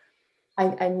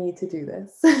I need to do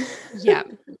this. Yeah,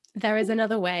 there is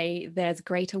another way. There's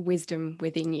greater wisdom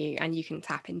within you, and you can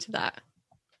tap into that.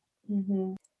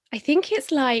 Mm-hmm. I think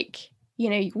it's like,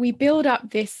 we build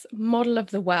up this model of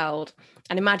the world,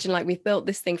 and imagine we've built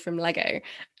this thing from Lego,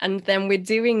 and then we're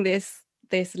doing this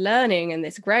this learning and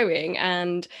this growing,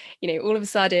 and all of a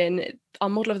sudden our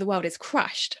model of the world is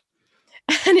crushed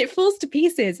and it falls to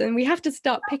pieces, and we have to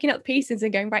start picking up pieces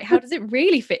and going, right, how does it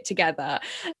really fit together,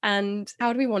 and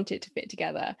how do we want it to fit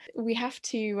together? We have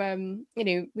to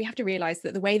we have to realize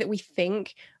that the way that we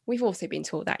think, we've also been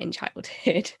taught that in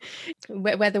childhood.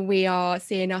 Whether we are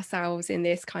seeing ourselves in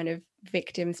this kind of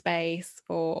victim space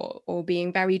or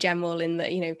being very general in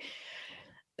that,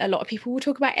 a lot of people will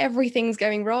talk about everything's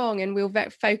going wrong and we'll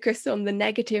focus on the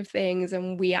negative things,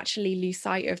 and we actually lose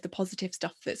sight of the positive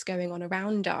stuff that's going on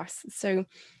around us. So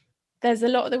there's a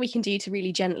lot that we can do to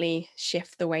really gently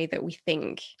shift the way that we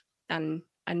think and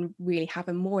really have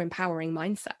a more empowering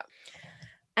mindset.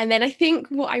 And then I think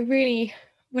what I really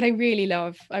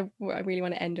love, what I really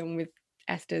want to end on with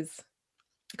Esther's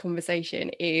conversation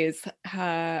is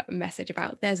her message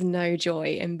about there's no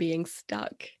joy in being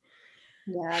stuck.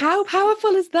 Yes. How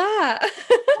powerful is that?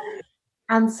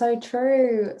 And so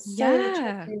true.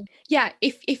 True. Yeah.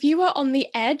 If you are on the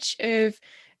edge of,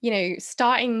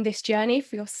 starting this journey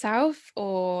for yourself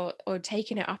or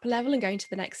taking it up a level and going to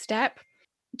the next step,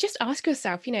 just ask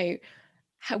yourself,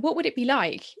 what would it be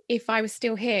like if I was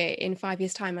still here in 5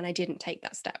 years' time and I didn't take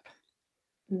that step?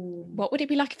 What would it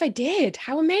be like if I did?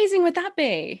 How amazing would that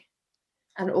be?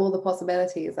 And all the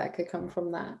possibilities that could come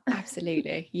from that.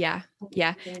 Absolutely. Yeah.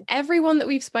 Everyone that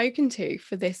we've spoken to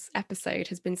for this episode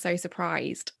has been so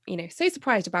surprised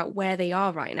about where they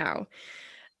are right now.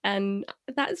 And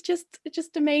that's just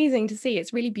amazing to see.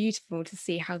 It's really beautiful to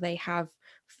see how they have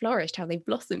flourished, how they've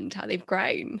blossomed, how they've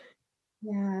grown.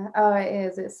 Yeah. Oh, it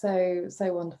is. It's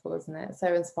so wonderful, isn't it?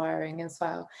 So inspiring as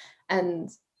well. And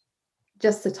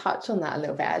just to touch on that a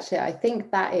little bit, actually, I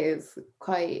think that is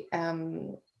quite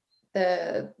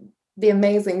the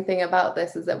amazing thing about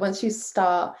this is that once you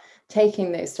start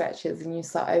taking those stretches and you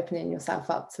start opening yourself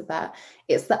up to that,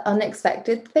 it's the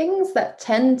unexpected things that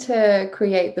tend to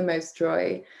create the most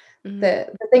joy.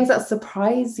 The things that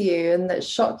surprise you and that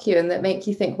shock you and that make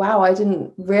you think, wow, I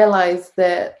didn't realize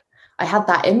that I had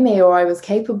that in me, or I was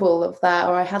capable of that,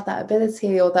 or I had that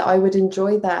ability, or that I would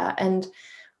enjoy that. And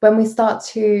when we start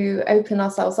to open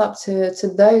ourselves up to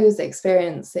those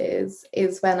experiences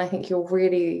is when I think you'll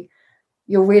really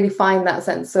find that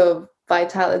sense of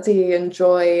vitality and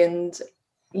joy and,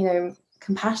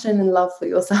 compassion and love for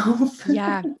yourself.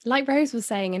 Yeah. Like Rose was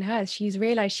saying in hers, she's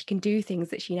realized she can do things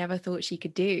that she never thought she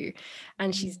could do.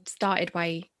 And she's started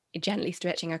by gently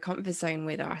stretching her comfort zone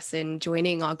with us and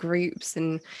joining our groups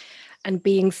and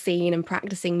being seen and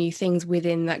practicing new things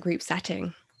within that group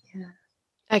setting. Yeah.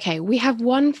 Okay, we have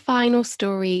one final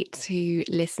story to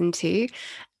listen to,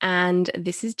 and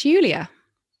this is Julia.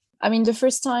 I mean, the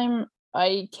first time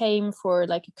I came for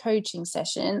like a coaching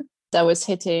session, that was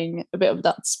hitting a bit of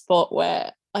that spot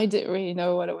where I didn't really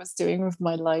know what I was doing with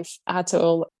my life at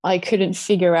all. I couldn't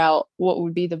figure out what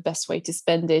would be the best way to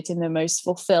spend it in the most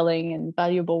fulfilling and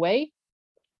valuable way.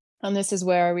 And this is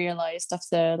where I realized,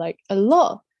 after like a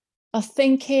lot of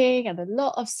thinking and a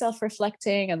lot of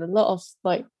self-reflecting and a lot of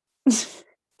like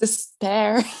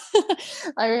despair,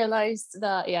 I realized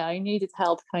that, I needed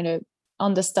help kind of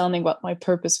understanding what my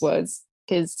purpose was.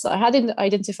 Because I hadn't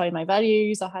identified my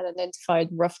values, I had identified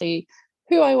roughly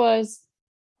who I was.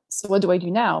 So what do I do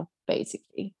now,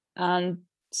 basically? And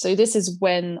so this is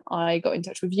when I got in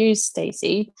touch with you,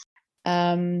 Stacey.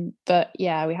 But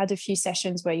yeah, we had a few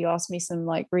sessions where you asked me some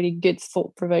like really good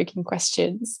thought-provoking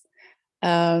questions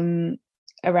around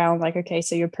like, okay,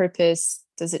 so your purpose,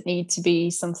 does it need to be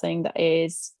something that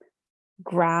is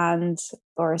grand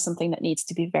or something that needs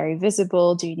to be very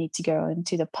visible? Do you need to go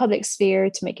into the public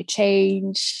sphere to make a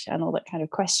change, and all that kind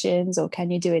of questions? Or can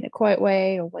you do it in a quiet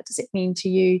way? Or what does it mean to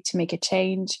you to make a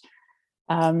change?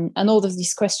 And all of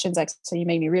these questions actually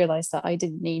made me realize that I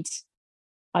didn't need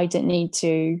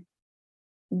to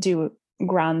do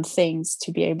grand things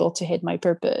to be able to hit my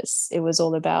purpose. It was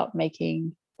all about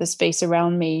making the space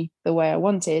around me the way I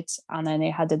wanted, and then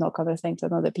it had the knock-on effect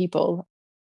on other people.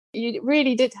 You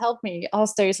really did help me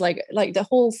ask those like the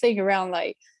whole thing around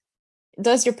like,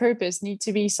 does your purpose need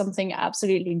to be something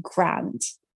absolutely grand,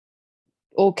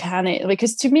 or can it,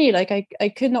 because to me, like I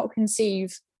could not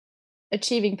conceive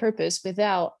achieving purpose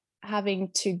without having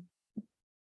to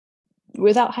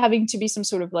be some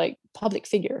sort of like public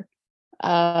figure,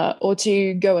 or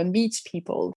to go and meet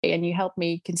people. And you helped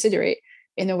me consider it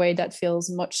in a way that feels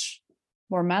much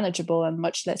more manageable and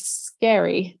much less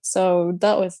scary. So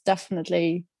that was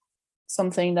definitely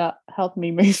something that helped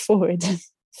me move forward and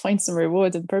find some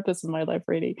reward and purpose in my life,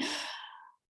 really.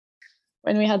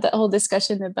 When we had that whole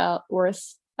discussion about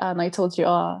worth, and I told you,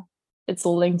 it's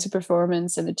all linked to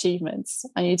performance and achievements.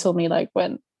 And you told me, like,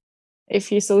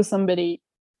 if you saw somebody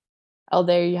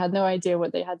although you had no idea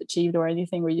what they had achieved or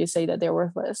anything, where you say that they're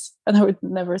worthless. And I would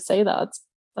never say that.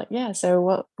 Like, yeah, so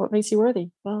what makes you worthy?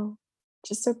 Well,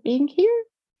 just being here.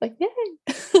 Like, yay.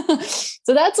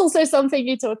 So that's also something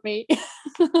you taught me.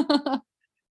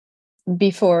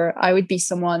 Before, I would be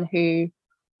someone who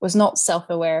was not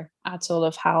self-aware at all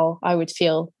of how I would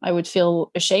feel. I would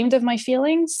feel ashamed of my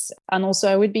feelings. And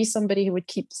also I would be somebody who would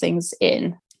keep things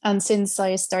in. And since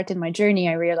I started my journey,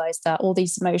 I realized that all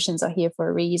these emotions are here for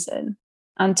a reason.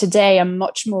 And today I'm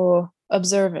much more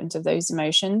observant of those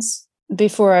emotions.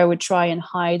 Before, I would try and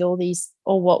hide all these,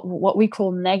 or what we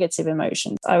call negative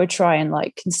emotions. I would try and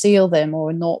like conceal them,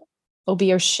 or not, or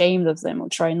be ashamed of them, or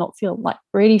try and not feel like,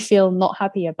 really feel not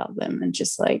happy about them, and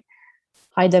just like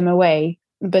hide them away.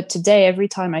 But today, every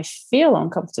time I feel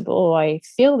uncomfortable, or I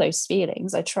feel those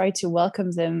feelings, I try to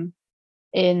welcome them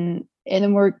in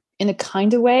a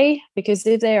kinder way, because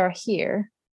if they are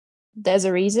here, there's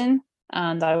a reason,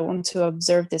 and I want to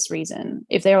observe this reason.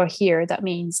 If they are here, that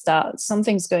means that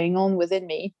something's going on within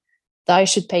me that I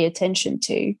should pay attention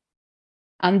to.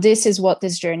 And this is what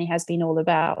this journey has been all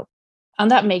about.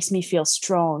 And that makes me feel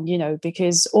strong,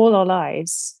 because all our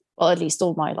lives, well, at least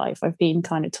all my life, I've been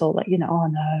kind of told, like, oh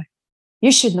no,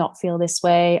 you should not feel this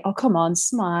way. Oh, come on,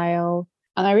 smile.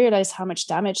 And I realized how much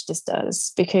damage this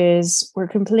does, because we're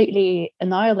completely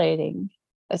annihilating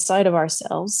a side of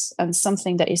ourselves and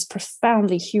something that is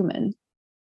profoundly human,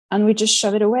 and we just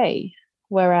shove it away.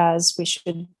 Whereas we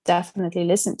should definitely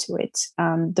listen to it.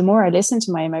 And the more I listen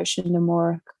to my emotion,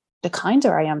 the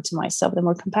kinder I am to myself, the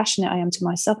more compassionate I am to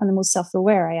myself, and the more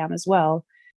self-aware I am as well.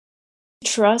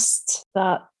 Trust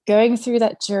that going through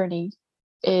that journey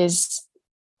is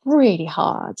really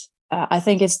hard. I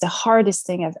think it's the hardest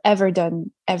thing I've ever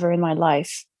done ever in my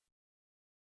life.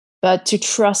 But to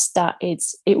trust that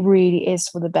it really is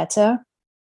for the better,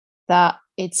 that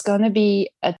it's going to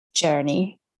be a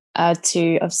journey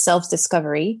of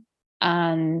self-discovery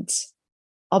and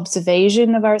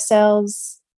observation of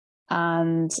ourselves,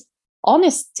 and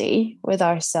honesty with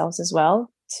ourselves as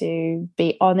well, to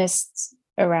be honest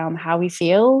around how we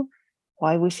feel,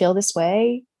 why we feel this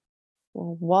way,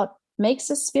 what makes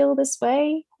us feel this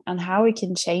way, and how we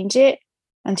can change it,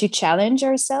 and to challenge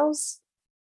ourselves.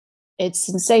 It's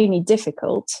insanely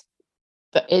difficult,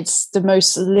 but it's the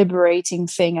most liberating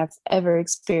thing I've ever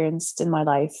experienced in my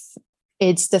life.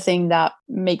 It's the thing that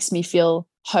makes me feel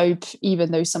hope,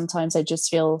 even though sometimes I just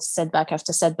feel setback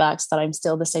after setbacks, that I'm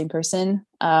still the same person.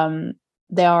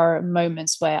 There are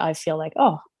moments where I feel like,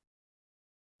 oh,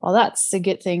 well, that's a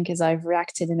good thing, because I've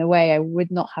reacted in a way I would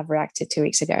not have reacted 2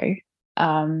 weeks ago.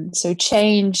 So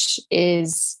change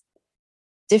is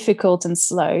difficult and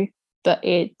slow, but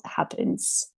it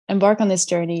happens. Embark on this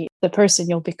journey. The person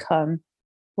you'll become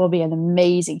will be an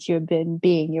amazing human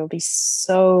being you'll be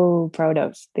so proud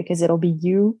of, because it'll be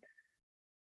you.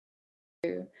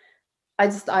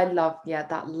 I love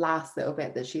that last little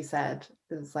bit that she said.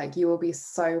 It's like, you will be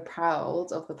so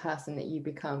proud of the person that you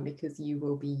become, because you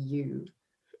will be you,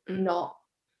 not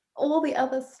all the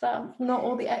other stuff, not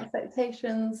all the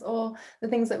expectations or the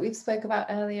things that we've spoke about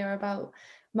earlier about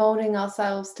molding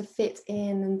ourselves to fit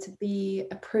in and to be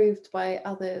approved by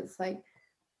others. Like,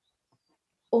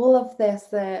 all of this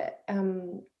that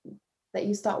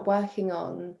you start working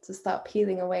on, to start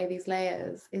peeling away these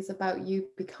layers, is about you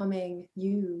becoming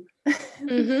you.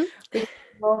 Mm-hmm. Bring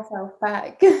yourself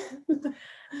back.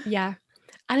 Yeah.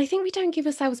 And I think we don't give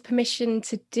ourselves permission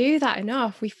to do that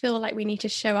enough. We feel like we need to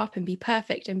show up and be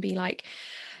perfect and be like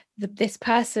this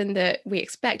person that we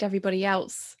expect everybody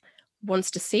else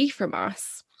wants to see from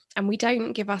us. And we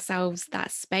don't give ourselves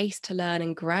that space to learn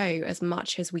and grow as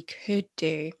much as we could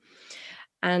do.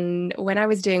 And when I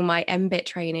was doing my MBIT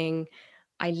training,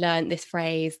 I learned this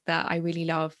phrase that I really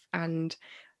love. And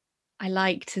I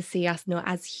like to see us not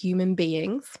as human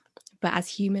beings, but as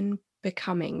human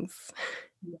becomings.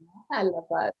 Yeah, I love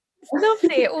that. It's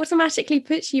lovely. It automatically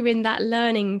puts you in that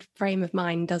learning frame of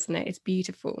mind, doesn't it? It's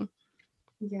beautiful.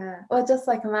 Yeah. Well, just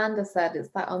like Amanda said, it's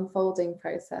that unfolding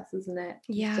process, isn't it?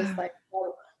 Yeah. It's just like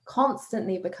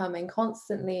constantly becoming,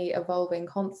 constantly evolving,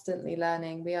 constantly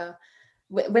learning.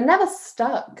 We're never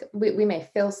stuck. We may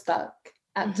feel stuck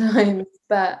at times,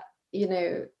 but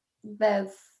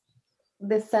there's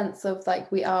this sense of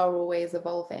like, we are always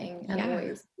evolving and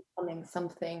always becoming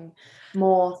something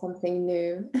more, something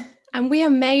new. And we are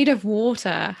made of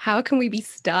water. How can we be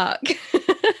stuck?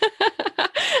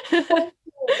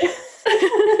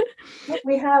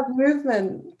 We have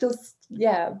movement, just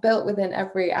built within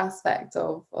every aspect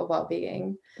of our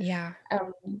being. Yeah.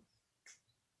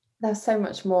 There's so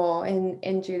much more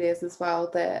in Julia's as well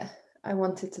that I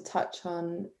wanted to touch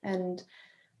on, and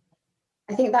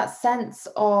I think that sense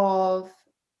of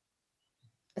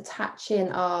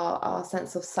attaching our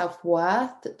sense of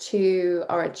self-worth to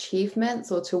our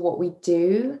achievements or to what we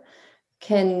do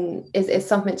is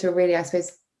something to really, I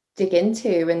suppose, dig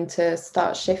into and to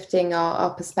start shifting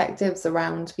our perspectives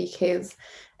around. Because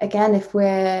again, if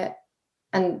we're,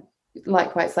 and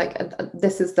likewise, like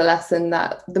this is the lesson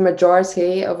that the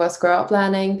majority of us grow up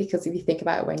learning, because if you think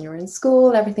about it, when you're in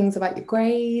school, everything's about your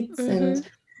grades and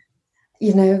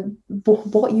you know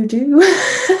what you do.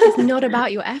 It's not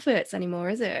about your efforts anymore,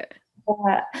 is it?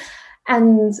 Yeah.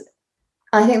 And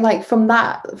I think like from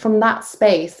that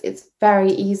space, it's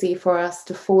very easy for us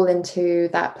to fall into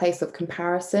that place of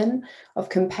comparison, of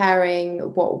comparing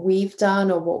what we've done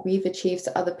or what we've achieved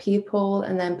to other people,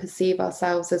 and then perceive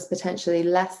ourselves as potentially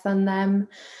less than them.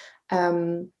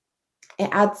 It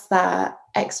adds that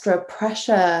extra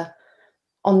pressure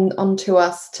onto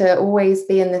us to always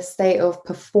be in this state of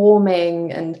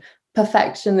performing and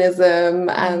perfectionism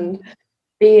and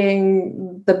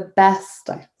being the best.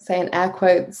 I say in air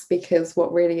quotes because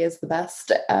what really is the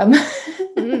best. And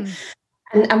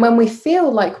when we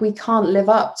feel like we can't live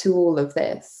up to all of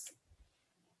this,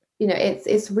 you know,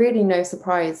 it's really no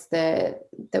surprise that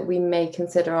we may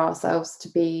consider ourselves to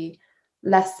be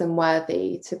less than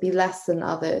worthy, to be less than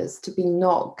others, to be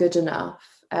not good enough.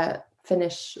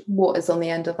 Finish what is on the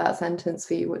end of that sentence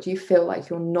for you. What do you feel like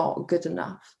you're not good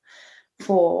enough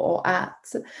for or at?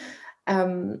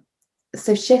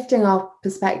 So shifting our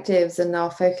perspectives and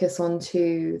our focus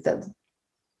onto that,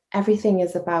 everything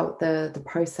is about the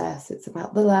process. It's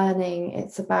about the learning.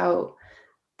 It's about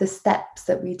the steps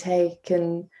that we take,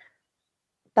 and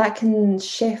that can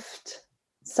shift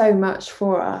so much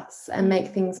for us and make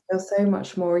things feel so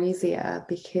much more easier,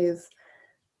 because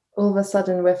all of a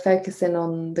sudden we're focusing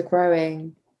on the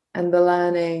growing and the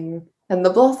learning and the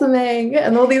blossoming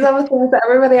and all these other things that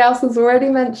everybody else has already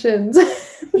mentioned.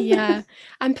 Yeah.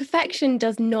 And perfection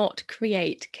does not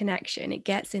create connection. It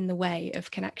gets in the way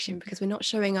of connection because we're not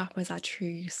showing up as our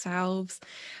true selves.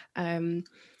 And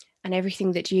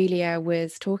everything that Julia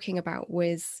was talking about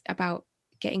was about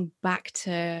getting back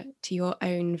to your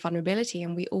own vulnerability.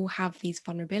 And we all have these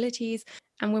vulnerabilities.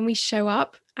 And when we show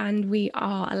up and we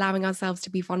are allowing ourselves to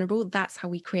be vulnerable, that's how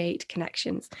we create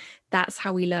connections. That's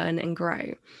how we learn and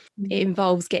grow. It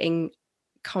involves getting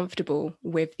comfortable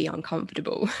with the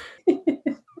uncomfortable.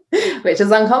 Which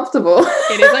is uncomfortable.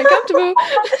 It is uncomfortable.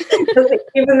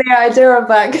 Even the idea of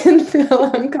that can feel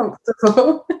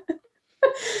uncomfortable.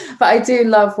 But I do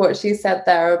love what she said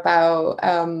there about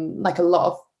like a lot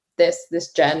of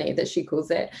this journey, that she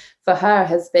calls it, for her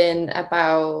has been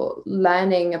about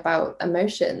learning about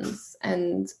emotions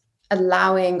and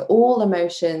allowing all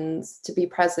emotions to be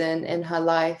present in her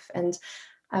life, and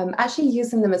actually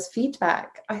using them as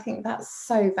feedback. I think that's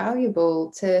so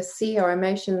valuable, to see our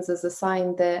emotions as a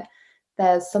sign that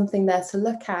there's something there to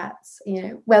look at, you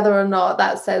know, whether or not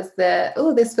that says that,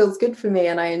 oh, this feels good for me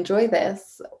and I enjoy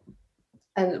this,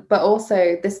 but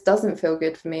also this doesn't feel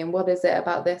good for me, and what is it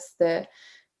about this that,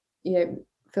 you know,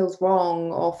 feels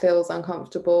wrong or feels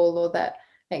uncomfortable or that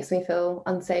makes me feel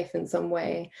unsafe in some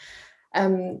way.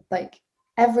 Like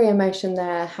every emotion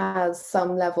there has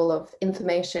some level of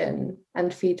information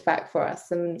and feedback for us.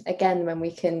 And again, when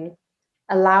we can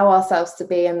allow ourselves to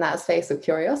be in that space of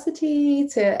curiosity,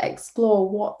 to explore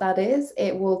what that is,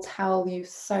 it will tell you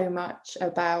so much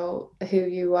about who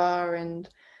you are and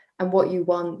what you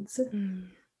want.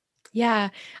 Yeah.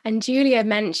 And Julia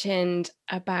mentioned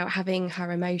about having her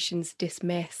emotions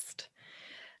dismissed.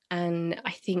 And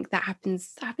I think that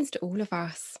happens to all of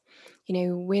us. You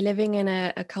know, we're living in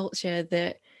a culture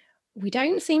that we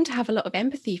don't seem to have a lot of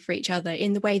empathy for each other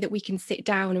in the way that we can sit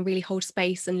down and really hold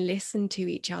space and listen to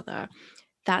each other.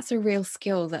 That's a real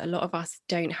skill that a lot of us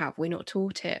don't have. We're not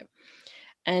taught it.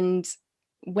 And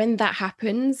when that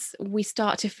happens, we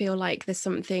start to feel like there's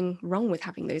something wrong with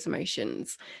having those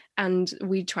emotions, and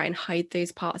we try and hide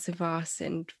those parts of us,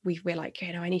 and we're like,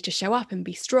 you know, I need to show up and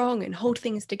be strong and hold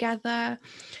things together,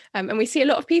 and we see a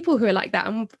lot of people who are like that,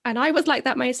 and I was like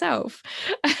that myself.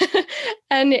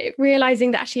 And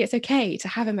realizing that actually it's okay to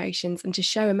have emotions and to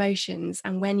show emotions,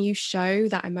 and when you show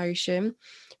that emotion,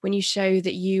 when you show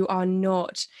that you are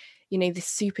not, you know, this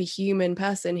superhuman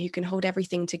person who can hold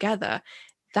everything together,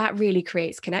 that really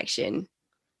creates connection.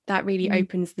 That really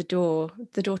opens the door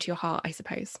to your heart, I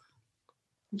suppose.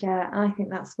 Yeah, and I think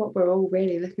that's what we're all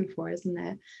really looking for, isn't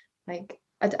it? Like,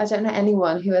 I don't know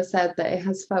anyone who has said that it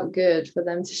has felt good for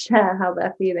them to share how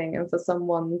they're feeling, and for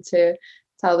someone to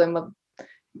tell them,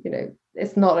 you know,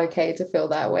 it's not okay to feel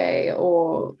that way,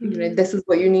 or you know, this is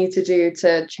what you need to do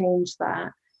to change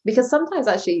that. Because sometimes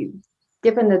actually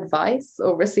giving advice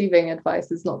or receiving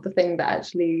advice is not the thing that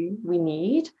actually we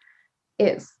need.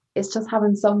 It's it's just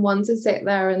having someone to sit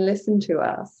there and listen to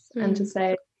us and to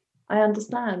say, I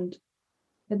understand,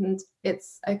 and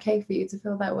it's okay for you to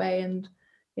feel that way. And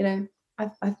you know,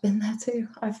 I've been there too.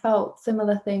 I felt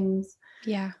similar things.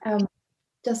 Yeah.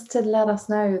 Just to let us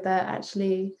know that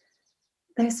actually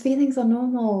those feelings are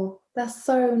normal. They're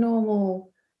so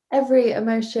normal. Every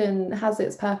emotion has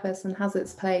its purpose and has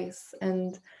its place.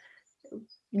 And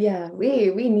yeah,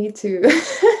 we need to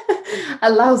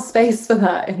allow space for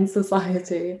that in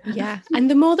society. Yeah. And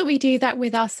the more that we do that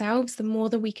with ourselves, the more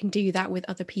that we can do that with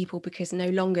other people, because no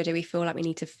longer do we feel like we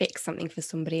need to fix something for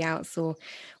somebody else or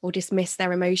dismiss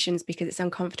their emotions because it's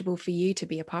uncomfortable for you to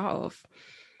be a part of.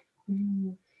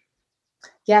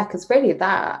 Yeah, because really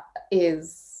that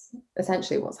is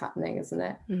essentially what's happening, isn't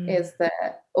it? Is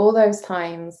that all those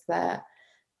times that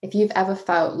if you've ever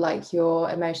felt like your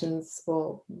emotions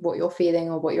or what you're feeling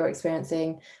or what you're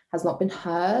experiencing has not been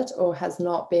heard or has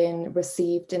not been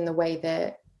received in the way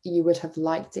that you would have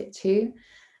liked it to,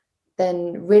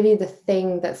 then really the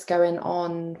thing that's going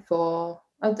on for,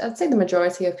 I'd say the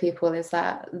majority of people, is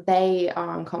that they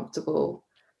are uncomfortable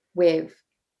with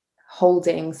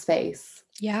holding space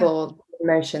for the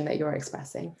emotion that you're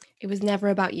expressing. It was never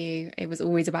about you. It was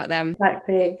always about them.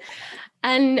 Exactly.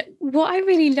 And what I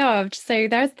really loved, so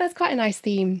there's quite a nice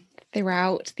theme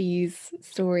throughout these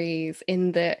stories,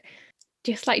 in that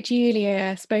just like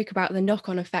Julia spoke about the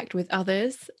knock-on effect with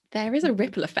others, there is a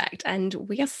ripple effect, and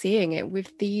we are seeing it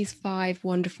with these 5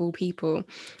 wonderful people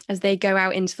as they go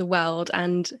out into the world,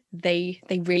 and they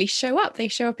really show up. They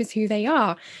show up as who they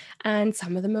are, and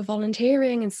some of them are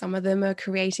volunteering, and some of them are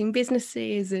creating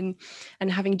businesses and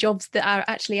having jobs that are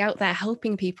actually out there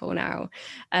helping people now.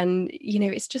 And you know,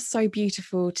 it's just so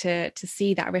beautiful to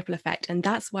see that ripple effect, and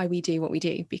that's why we do what we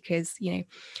do, because you know,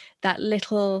 that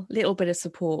little bit of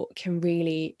support can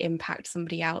really impact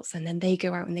somebody else, and then they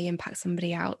go out and they impact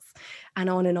somebody else, and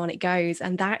on it goes.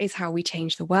 And that is how we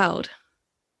change the world.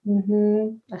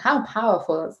 And how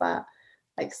powerful is that?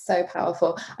 Like, so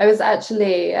powerful. I was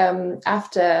actually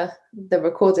after the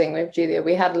recording with Julia,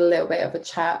 we had a little bit of a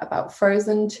chat about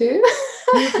Frozen 2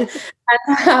 and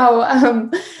how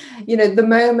you know, the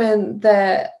moment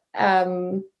that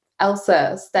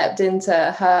Elsa stepped into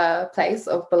her place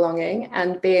of belonging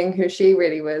and being who she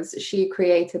really was, she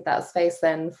created that space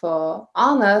then for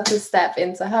Anna to step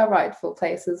into her rightful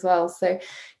place as well. So,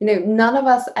 you know, none of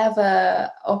us ever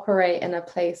operate in a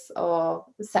place of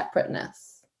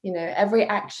separateness. You know, every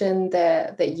action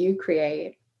that you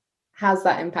create has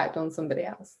that impact on somebody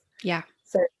else. Yeah.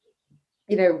 So,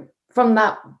 you know, from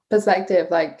that perspective,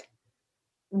 like,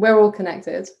 we're all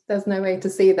connected. There's no way to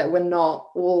see that we're not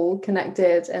all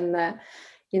connected, and that,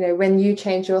 you know, when you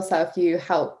change yourself, you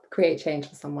help create change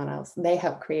for someone else. They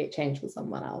help create change for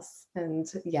someone else. And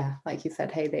yeah, like you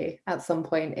said, Hayley, at some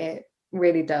point it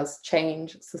really does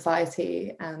change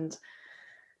society and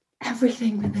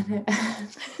everything within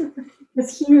it.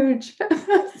 It's huge.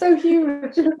 So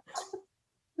huge. And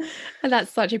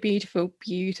that's such a beautiful,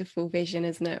 beautiful vision,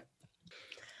 isn't it?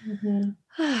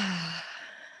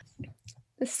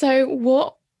 So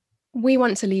what we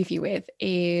want to leave you with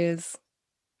is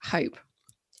hope.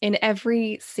 In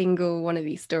every single one of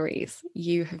these stories,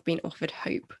 you have been offered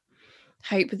hope.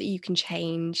 Hope that you can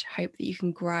change, hope that you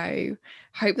can grow,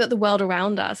 hope that the world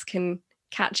around us can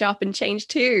catch up and change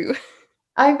too.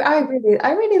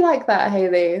 I really like that,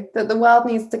 Hayley, that the world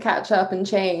needs to catch up and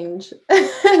change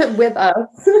with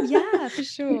us. Yeah, for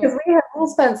sure. Because we have all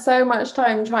spent so much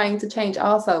time trying to change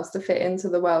ourselves to fit into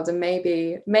the world, and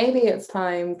maybe it's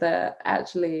time that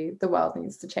actually the world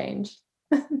needs to change.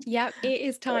 Yep, it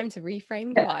is time to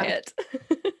reframe quiet.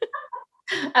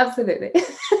 Absolutely.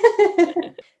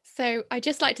 So I'd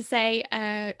just like to say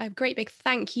a great big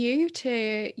thank you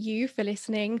to you for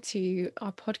listening to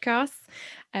our podcast,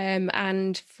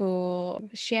 and for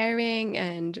sharing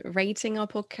and rating our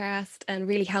podcast and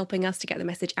really helping us to get the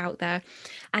message out there.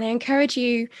 And I encourage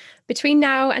you, between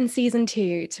now and season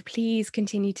 2, to please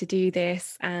continue to do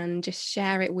this and just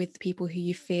share it with people who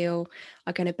you feel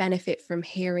are going to benefit from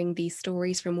hearing these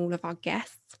stories from all of our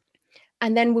guests.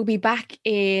 And then we'll be back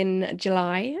in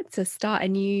July to start a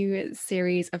new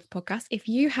series of podcasts. If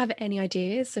you have any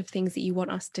ideas of things that you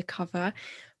want us to cover,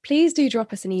 please do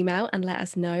drop us an email and let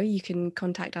us know. You can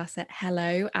contact us at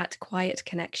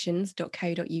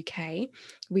hello@quietconnections.co.uk.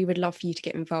 We would love for you to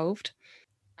get involved.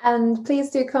 And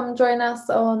please do come join us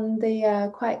on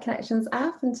the Quiet Connections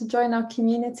app, and to join our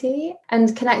community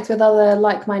and connect with other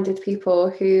like-minded people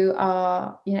who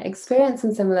are, you know,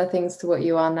 experiencing similar things to what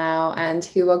you are now, and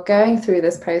who are going through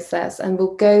this process and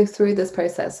will go through this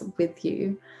process with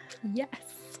you. Yes.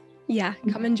 Yeah,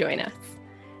 come and join us.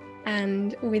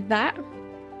 And with that,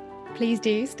 please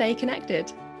do stay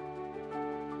connected.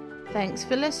 Thanks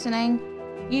for listening.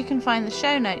 You can find the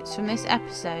show notes from this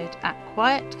episode at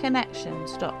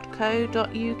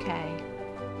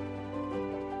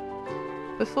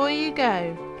quietconnections.co.uk. Before you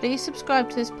go, please subscribe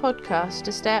to this podcast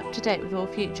to stay up to date with all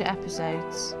future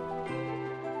episodes.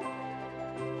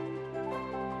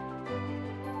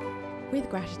 With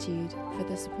gratitude for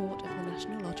the support of the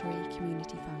National Lottery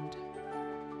Community Fund.